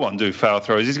have no one do foul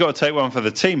throws. He's got to take one for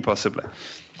the team, possibly.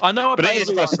 I know, but it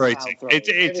is frustrating.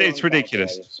 It's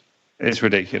ridiculous. It's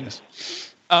ridiculous.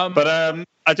 But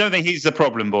I don't think he's the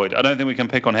problem, Boyd. I don't think we can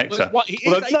pick on Hector. But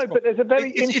there's a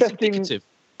very interesting... It's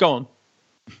Go on.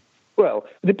 Well,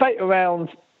 the debate around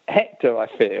Hector, I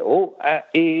feel,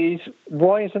 is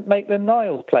why isn't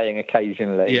Maitland-Niles playing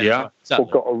occasionally? Yeah. Or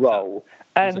got a role?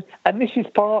 And this is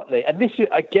partly... And this is,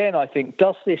 again, I think,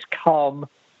 does this come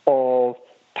of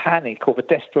panic or the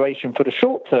desperation for the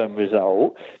short-term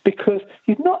result? Because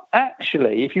he's not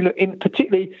actually, if you look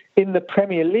particularly in the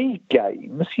Premier League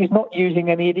games, he's not using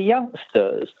any of the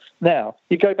youngsters. Now,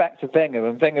 you go back to Wenger,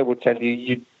 and Wenger will tell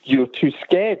you're too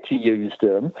scared to use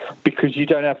them because you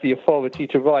don't have the authority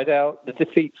to ride out the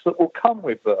defeats that will come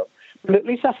with them. But at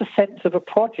least that's a sense of a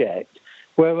project,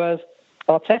 whereas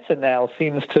Arteta now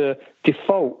seems to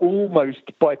default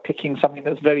almost by picking something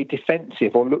that's very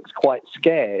defensive or looks quite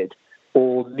scared,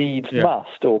 or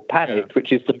must, or panicked,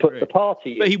 which is to put the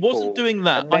party in. But he wasn't doing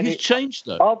that. He's changed,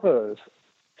 though. Others.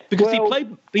 Because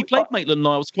he played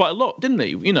Maitland-Niles quite a lot, didn't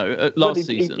he? Last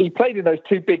season. He played in those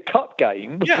 2 big cup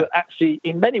games that actually,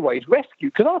 in many ways,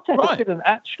 rescued. Because Arteta didn't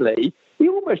actually...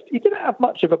 He didn't have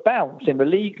much of a bounce in the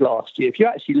league last year. If you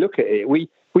actually look at it, we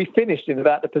finished in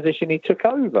about the position he took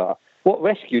over. What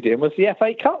rescued him was the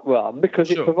FA Cup run,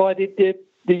 because it provided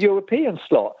the European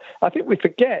slot. I think we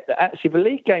forget that actually the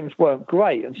league games weren't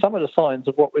great, and some of the signs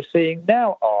of what we're seeing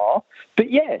now are.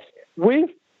 But yes, with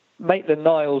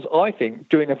Maitland-Niles, I think,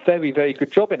 doing a very, very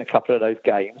good job in a couple of those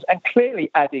games, and clearly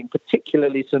adding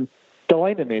particularly some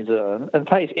dynamism and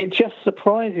pace. It just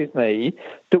surprises me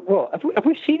that have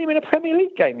we seen him in a Premier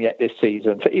League game yet this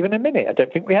season for even a minute? I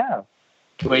don't think we have.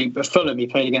 Fulham, he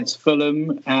played against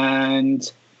Fulham,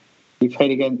 and he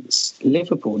played against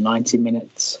Liverpool 90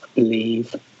 minutes, I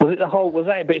believe. Was it the whole? Was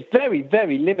that? But it's very,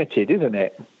 very limited, isn't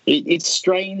it? It's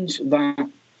strange that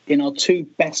in our 2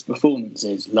 best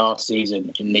performances last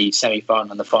season, in the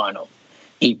semi-final and the final,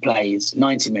 he plays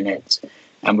 90 minutes,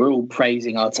 and we're all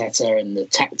praising Arteta and the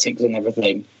tactics and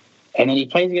everything. And then he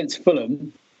plays against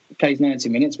Fulham, plays 90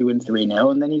 minutes, we win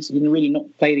 3-0, and then he's really not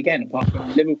played again, apart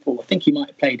from Liverpool. I think he might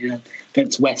have played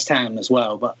against West Ham as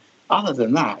well, but other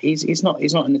than that, he's not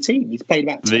in the team. He's played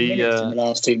about 10 minutes in the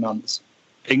last 2 months.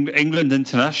 England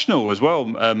international as well,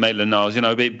 Maitland-Niles.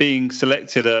 Being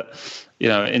selected at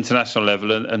international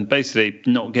level and basically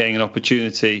not getting an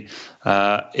opportunity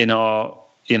in our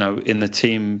in the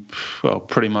team, well,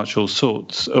 pretty much all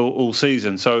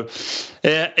season. So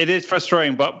it is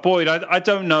frustrating. But Boyd, I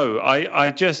don't know.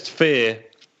 I just fear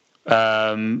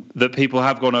that people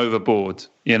have gone overboard.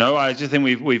 I just think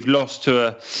we've lost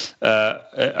to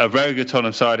a very good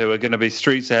Tottenham side who are going to be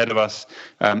streets ahead of us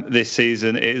this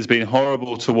season. It has been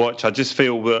horrible to watch. I just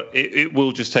feel that it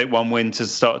will just take one win to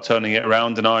start turning it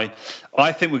around. And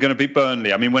I think we're going to beat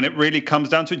Burnley. I mean, when it really comes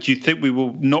down to it, do you think we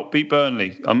will not beat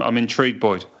Burnley? I'm intrigued,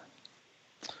 Boyd.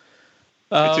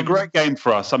 It's a great game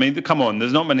for us. I mean, come on,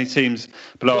 there's not many teams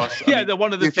below us. They're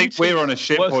one of the. You think we're on a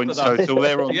shit point total?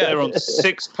 They're on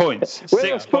 6 points.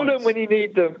 Where's Fulham when you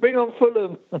need them? Bring on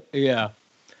Fulham. Yeah,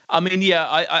 I mean,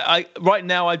 I right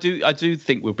now I do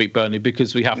think we'll beat Burnley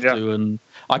because we have to, and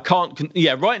I can't.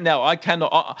 Yeah, right now I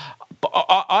cannot.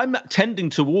 I'm tending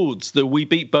towards the we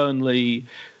beat Burnley,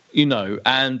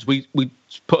 and we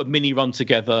put a mini run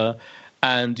together,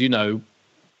 and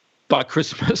by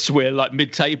Christmas we're like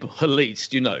mid-table at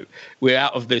least. We're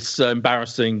out of this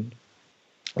embarrassing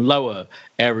lower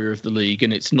area of the league,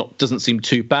 and doesn't seem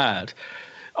too bad.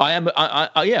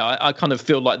 I kind of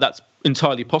feel like that's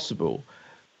entirely possible,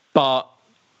 but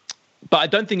I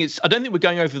don't think we're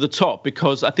going over the top,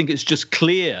 because I think it's just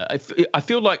clear. I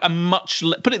feel like I'm much.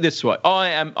 Put it this way: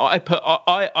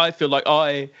 I feel like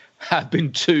I have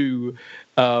been too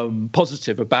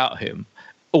positive about him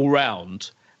all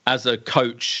round as a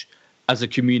coach, as a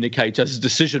communicator, as a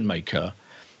decision maker.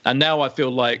 And now I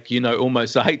feel like,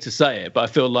 almost, I hate to say it, but I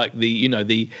feel like the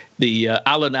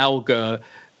Alan Alga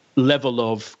level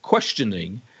of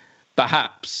questioning,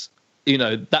 perhaps,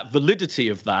 that validity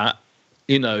of that,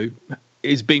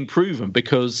 is being proven,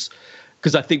 because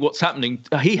I think what's happening,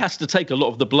 he has to take a lot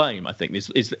of the blame. I think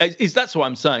is that's what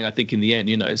I'm saying. I think in the end,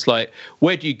 it's like,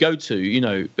 where do you go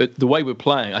to? The way we're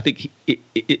playing, I think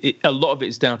a lot of it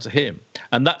is down to him,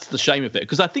 and that's the shame of it.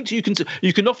 Because I think you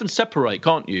can often separate,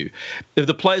 can't you, if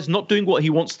the player's not doing what he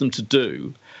wants them to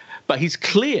do, but he's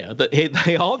clear that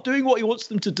they are doing what he wants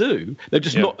them to do. They're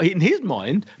just not, in his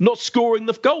mind, not scoring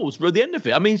the goals at the end of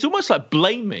it. I mean, he's almost like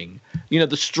blaming,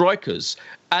 the strikers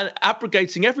and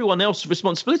abrogating everyone else's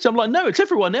responsibility. I'm like, no, it's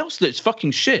everyone else that's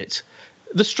fucking shit.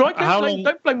 The strikers,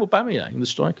 don't blame Aubameyang, the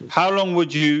strikers. How long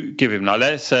would you give him? Now,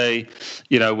 let's say,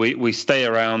 we stay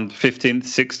around 15th,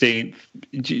 16th.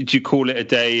 Do you call it a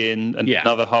day in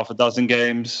another half a dozen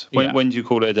games? When do you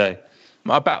call it a day?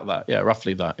 About that,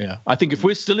 roughly that, I think if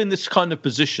we're still in this kind of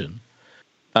position,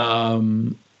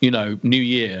 New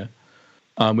Year,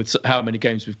 with how many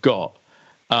games we've got,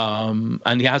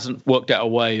 and he hasn't worked out a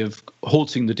way of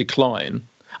halting the decline,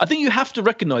 I think you have to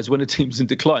recognise when a team's in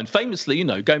decline. Famously,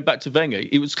 going back to Wenger,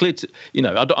 it was clear to,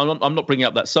 I'm not bringing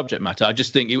up that subject matter. I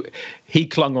just think he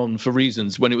clung on for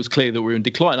reasons when it was clear that we were in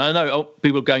decline. I know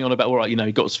people are going on about, all right,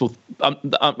 he got us full. I'm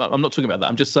not talking about that.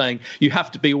 I'm just saying you have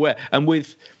to be aware. And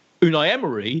with Unai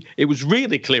Emery, it was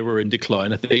really clear we're in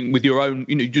decline. I think with your own,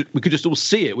 we could just all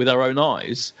see it with our own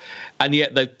eyes, and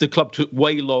yet the club took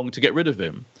way long to get rid of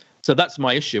him. So that's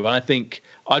my issue, and I think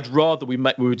I'd rather we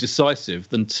were decisive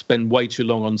than spend way too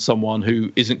long on someone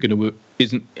who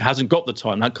hasn't got the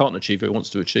time and can't achieve what he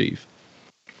wants to achieve.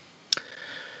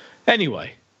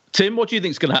 Anyway, Tim, what do you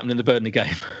think is going to happen in the Burnley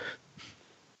game?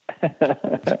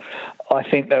 I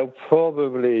think they'll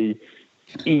probably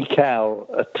eke out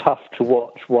a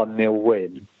tough-to-watch 1-0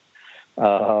 win.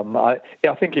 I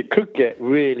think it could get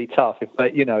really tough if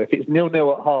it's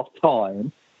 0-0 at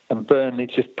half-time and Burnley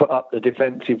just put up the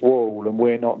defensive wall and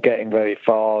we're not getting very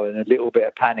far and a little bit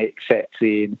of panic sets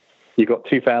in. You've got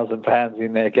 2,000 fans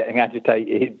in there getting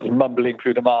agitated, mumbling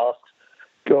through the masks.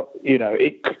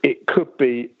 It could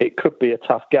be a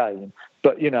tough game.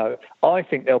 But, I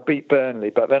think they'll beat Burnley,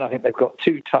 but then I think they've got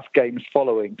two tough games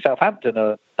following. Southampton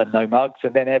are no mugs,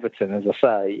 and then Everton, as I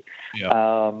say.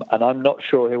 Yeah. And I'm not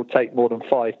sure he'll take more than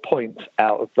 5 points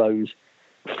out of those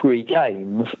 3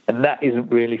 games, and that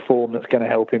isn't really form that's going to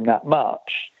help him that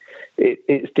much.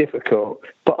 It's difficult.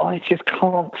 But I just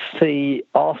can't see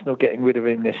Arsenal getting rid of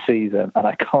him this season, and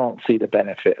I can't see the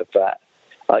benefit of that.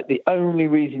 The only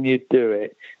reason you'd do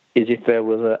it is if there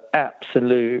was an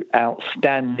absolute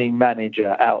outstanding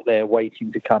manager out there waiting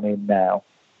to come in now.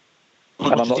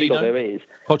 Pochettino? And I'm not sure there is.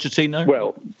 Pochettino?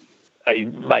 Well,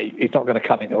 mate, he's not going to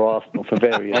come into Arsenal for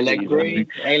various reasons.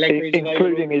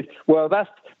 Including his... Well, that's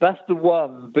the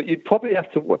one, but you'd probably have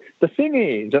to... The thing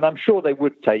is, and I'm sure they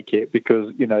would take it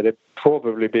because, there'd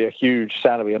probably be a huge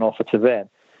salary and offer to them,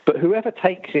 but whoever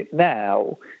takes it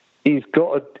now is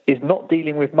not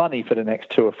dealing with money for the next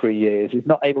 2 or 3 years. He's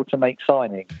not able to make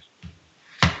signings,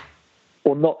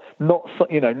 or not.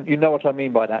 You know what I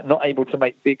mean by that. Not able to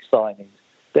make big signings.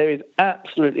 There is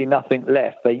absolutely nothing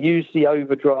left. They use the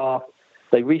overdraft.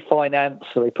 They refinance,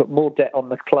 so they put more debt on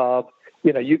the club.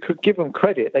 You could give them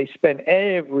credit. They spent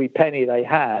every penny they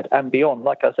had and beyond.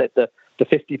 Like I said, the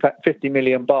 50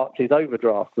 million Barclays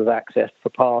overdraft was accessed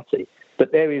for Partey.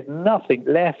 But there is nothing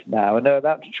left now, and they're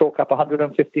about to chalk up a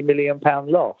 £150 million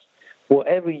loss.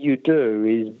 Whatever you do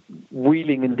is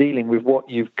wheeling and dealing with what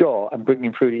you've got and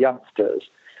bringing through the youngsters.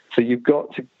 So you've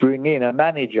got to bring in a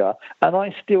manager. And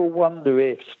I still wonder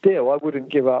if I wouldn't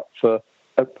give up for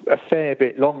a fair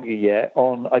bit longer yet.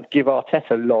 I'd give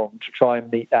Arteta long to try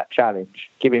and meet that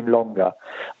challenge, give him longer.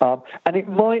 And it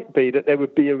might be that there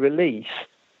would be a release.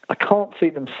 I can't see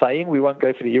them saying we won't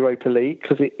go for the Europa League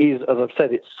because it is, as I've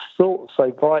said, it's sort of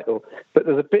so vital. But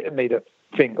there's a bit of me that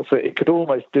thinks that it could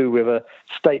almost do with a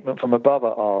statement from above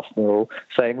at Arsenal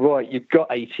saying, right, you've got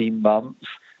 18 months.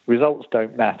 results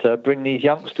don't matter. Bring these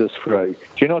youngsters through. Do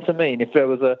you know what I mean? If there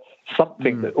was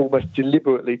something that almost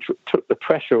deliberately took the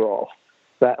pressure off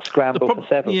that scramble for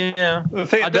 7. Yeah.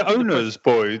 The owners,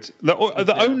 Boyd,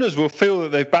 the owners will feel that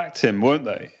they've backed him, won't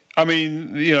they? I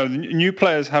mean, new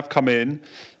players have come in.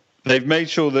 They've made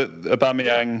sure that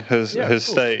Aubameyang has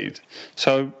stayed.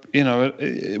 So,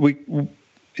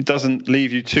 it doesn't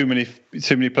leave you too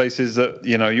many places that,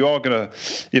 you are going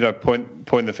to,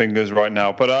 point the fingers right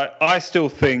now. But I still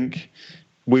think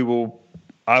we will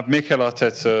have Mikel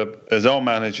Arteta as our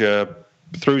manager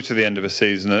through to the end of the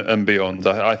season and beyond.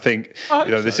 I think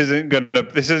this isn't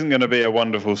going to be a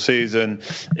wonderful season.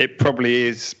 It probably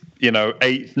is,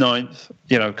 8th,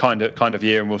 9th, kind of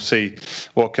year, and we'll see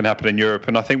what can happen in Europe.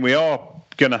 And I think we are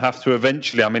going to have to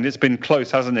eventually. I mean, it's been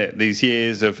close, hasn't it? These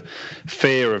years of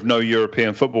fear of no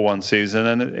European football one season,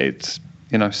 and it's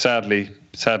sadly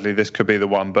this could be the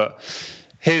one. But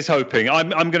here's hoping. I'm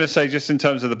going to say, just in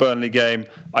terms of the Burnley game,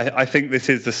 I think this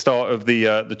is the start of the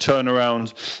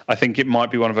turnaround. I think it might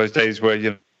be one of those days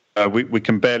where we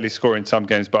can barely score in some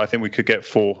games, but I think we could get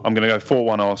 4. I'm going to go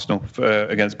 4-1 Arsenal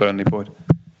against Burnley, Boyd.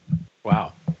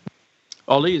 Wow.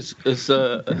 Ollie, has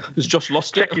Josh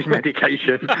lost it? Check his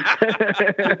medication.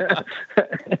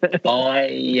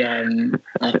 I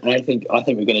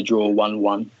think we're going to draw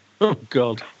 1-1. Oh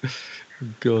God.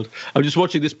 I'm just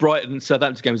watching this Brighton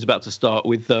Southampton game is about to start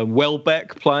with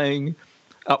Welbeck playing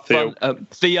up front,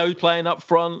 Theo playing up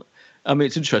front. I mean,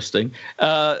 it's interesting.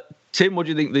 Tim, what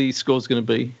do you think the score's going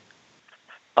to be?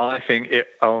 I think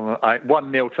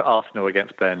 1-0 to Arsenal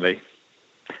against Burnley.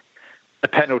 A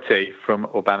penalty from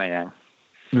Aubameyang.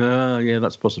 Yeah,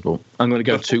 that's possible. I'm going to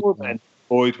go 2-1.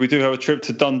 Boyd, we do have a trip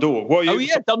to Dundalk.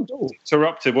 Dundalk.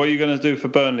 Interrupted. What are you going to do for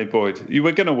Burnley, Boyd? You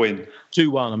were going to win.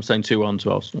 2-1. I'm saying 2-1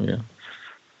 to Arsenal, yeah.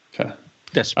 Okay.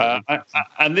 Desperate.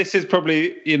 And this is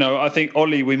probably, I think,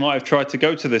 Ollie, we might have tried to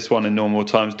go to this one in normal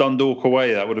times. Dundalk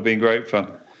away, that would have been great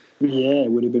fun. Yeah,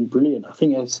 it would have been brilliant. I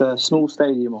think it's a small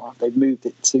stadium, or they've moved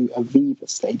it to Aviva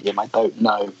Stadium. I don't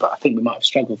know, but I think we might have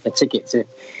struggled for tickets if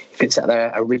it's at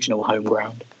their original home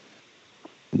ground.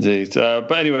 Indeed.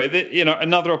 But anyway,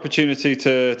 another opportunity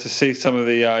to see some of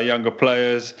the younger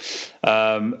players.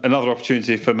 Another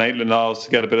opportunity for Maitland-Niles to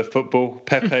get a bit of football.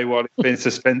 Pepe, while he's been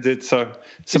suspended. So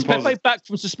is Pepe back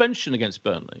from suspension against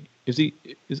Burnley? Is he?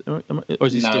 Or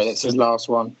is he no, that's his last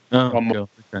one. Oh, one more.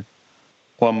 Okay.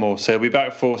 One more. So he'll be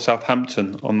back for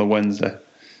Southampton on the Wednesday.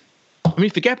 I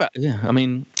mean, forget about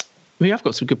we have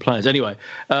got some good players. Anyway,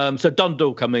 so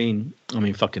Dundalk. I mean,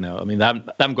 fucking hell. I mean, they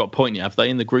haven't got a point yet, have they,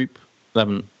 in the group? They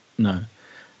haven't. No.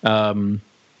 I mean,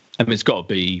 it's got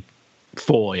to be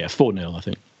 4-0, I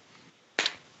think.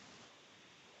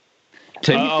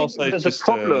 Tim, I'll say there's a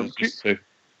problem.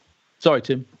 Sorry,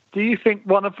 Tim. Do you think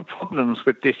one of the problems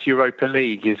with this Europa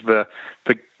League is the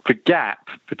gap,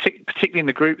 particularly in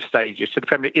the group stages, to the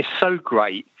Premier League, is so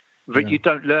great that you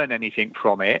don't learn anything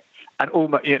from it, and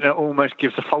almost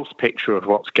gives a false picture of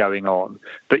what's going on.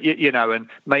 But and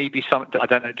maybe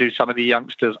do some of the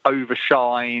youngsters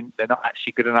overshine? They're not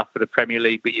actually good enough for the Premier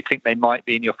League, but you think they might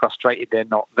be, and you're frustrated they're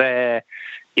not there.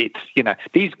 It's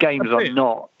these games are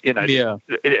not do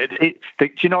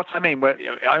you know what I mean? Where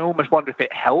I almost wonder if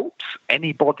it helps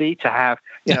anybody to have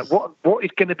what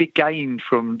is going to be gained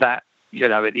from that.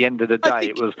 At the end of the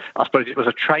day, I suppose it was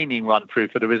a training run through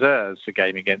for the reserves, the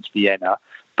game against Vienna,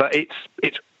 but it's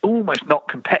almost not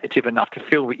competitive enough to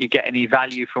feel that you get any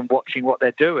value from watching what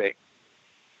they're doing.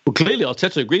 Well, clearly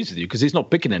Arteta agrees with you because he's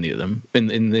not picking any of them in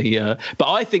the.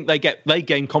 But I think they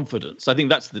gain confidence. I think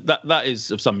that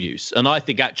is of some use, and I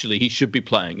think actually he should be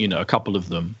playing. A couple of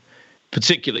them,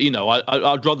 particularly.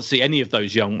 I'd rather see any of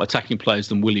those young attacking players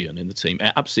than Willian in the team.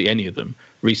 Absolutely any of them.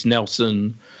 Reece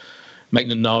Nelson,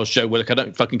 Maitland-Niles, Joe Willock. I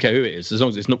don't fucking care who it is. As long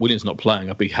as it's not Willian's not playing,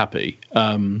 I'd be happy.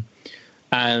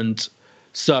 And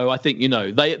so I think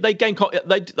they gain.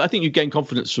 I think you gain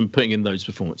confidence from putting in those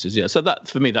performances. Yeah. So that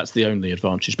for me, that's the only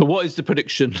advantage. But what is the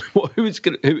prediction? What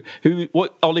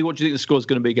Ollie? What do you think the score is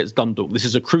going to be against Dundalk? This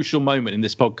is a crucial moment in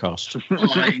this podcast.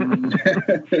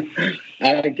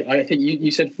 I think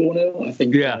you said 4-0. I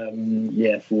think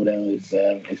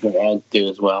 4-0 is what I'll do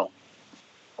as well.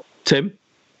 Tim.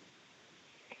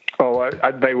 Oh,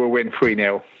 they will win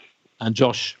 3-0. And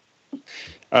Josh?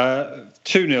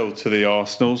 2-0 to the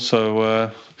Arsenal.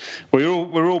 So we're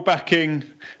all backing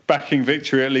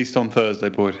victory at least on Thursday,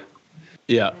 Boyd.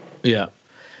 Yeah.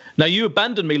 Now you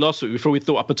abandoned me last week before we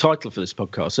thought up a title for this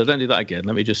podcast, so don't do that again.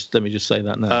 Let me just say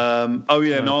that now. No,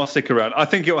 I'll stick around. I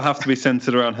think it will have to be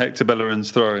centred around Hector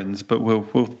Bellerin's throw-ins, but we'll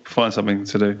find something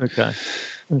to do. Okay.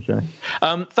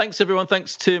 Thanks everyone.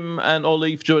 Thanks Tim and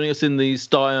Ollie for joining us in these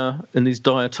dire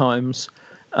times.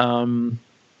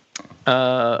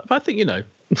 But I think,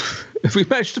 if we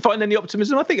manage to find any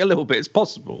optimism, I think a little bit is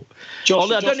possible. Josh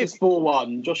is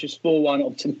 4-1. Josh is 4-1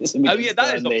 optimism. Oh, yeah,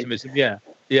 that is optimism,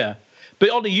 yeah. But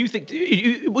Ollie, you think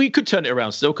we could turn it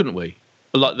around still, couldn't we?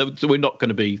 Like, we're not going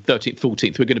to be 13th,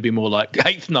 14th. We're going to be more like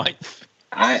 8th, 9th.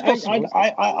 I hope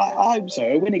so.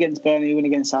 A win against Burnley, a win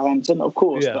against Southampton, of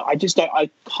course. Yeah. But I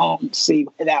can't see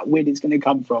where that win is going to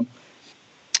come from.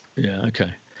 Yeah,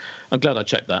 okay. I'm glad I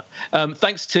checked that.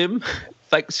 Thanks, Tim.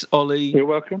 Thanks, Ollie. You're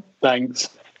welcome. Thanks,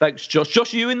 Josh.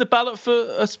 Josh, are you in the ballot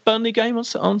for a Burnley game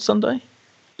on Sunday?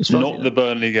 Not the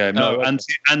Burnley game. No,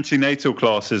 antenatal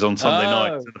classes on Sunday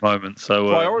nights at the moment.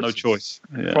 So no choice.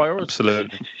 Yeah,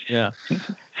 absolutely. Yeah.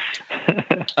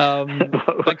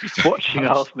 Watching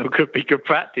Arsenal could be good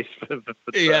practice for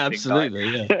yeah,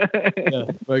 absolutely. Yeah,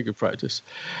 very good practice.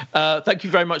 Thank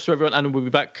you very much to everyone, and we'll be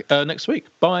back next week.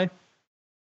 Bye.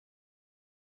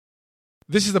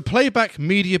 This is a Playback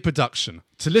Media production.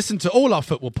 To listen to all our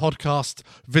football podcasts,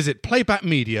 visit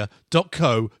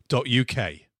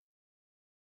playbackmedia.co.uk.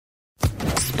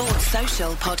 Sports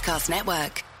Social Podcast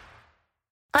Network.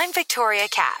 I'm Victoria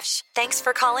Cash. Thanks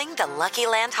for calling the Lucky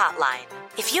Land Hotline.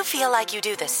 If you feel like you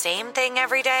do the same thing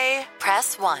every day,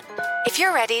 press 1. If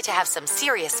you're ready to have some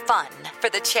serious fun for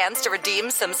the chance to redeem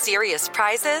some serious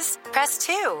prizes, press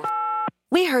 2.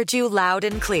 We heard you loud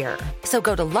and clear. So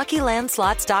go to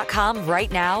LuckyLandSlots.com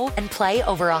right now and play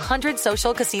over 100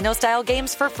 social casino-style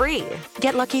games for free.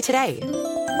 Get lucky today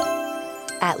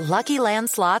at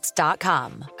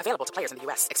LuckyLandSlots.com. Available to players in the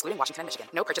U.S., excluding Washington and Michigan.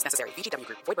 No purchase necessary. VGW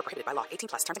Group. Void where prohibited by law. 18+.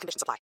 Terms and conditions apply.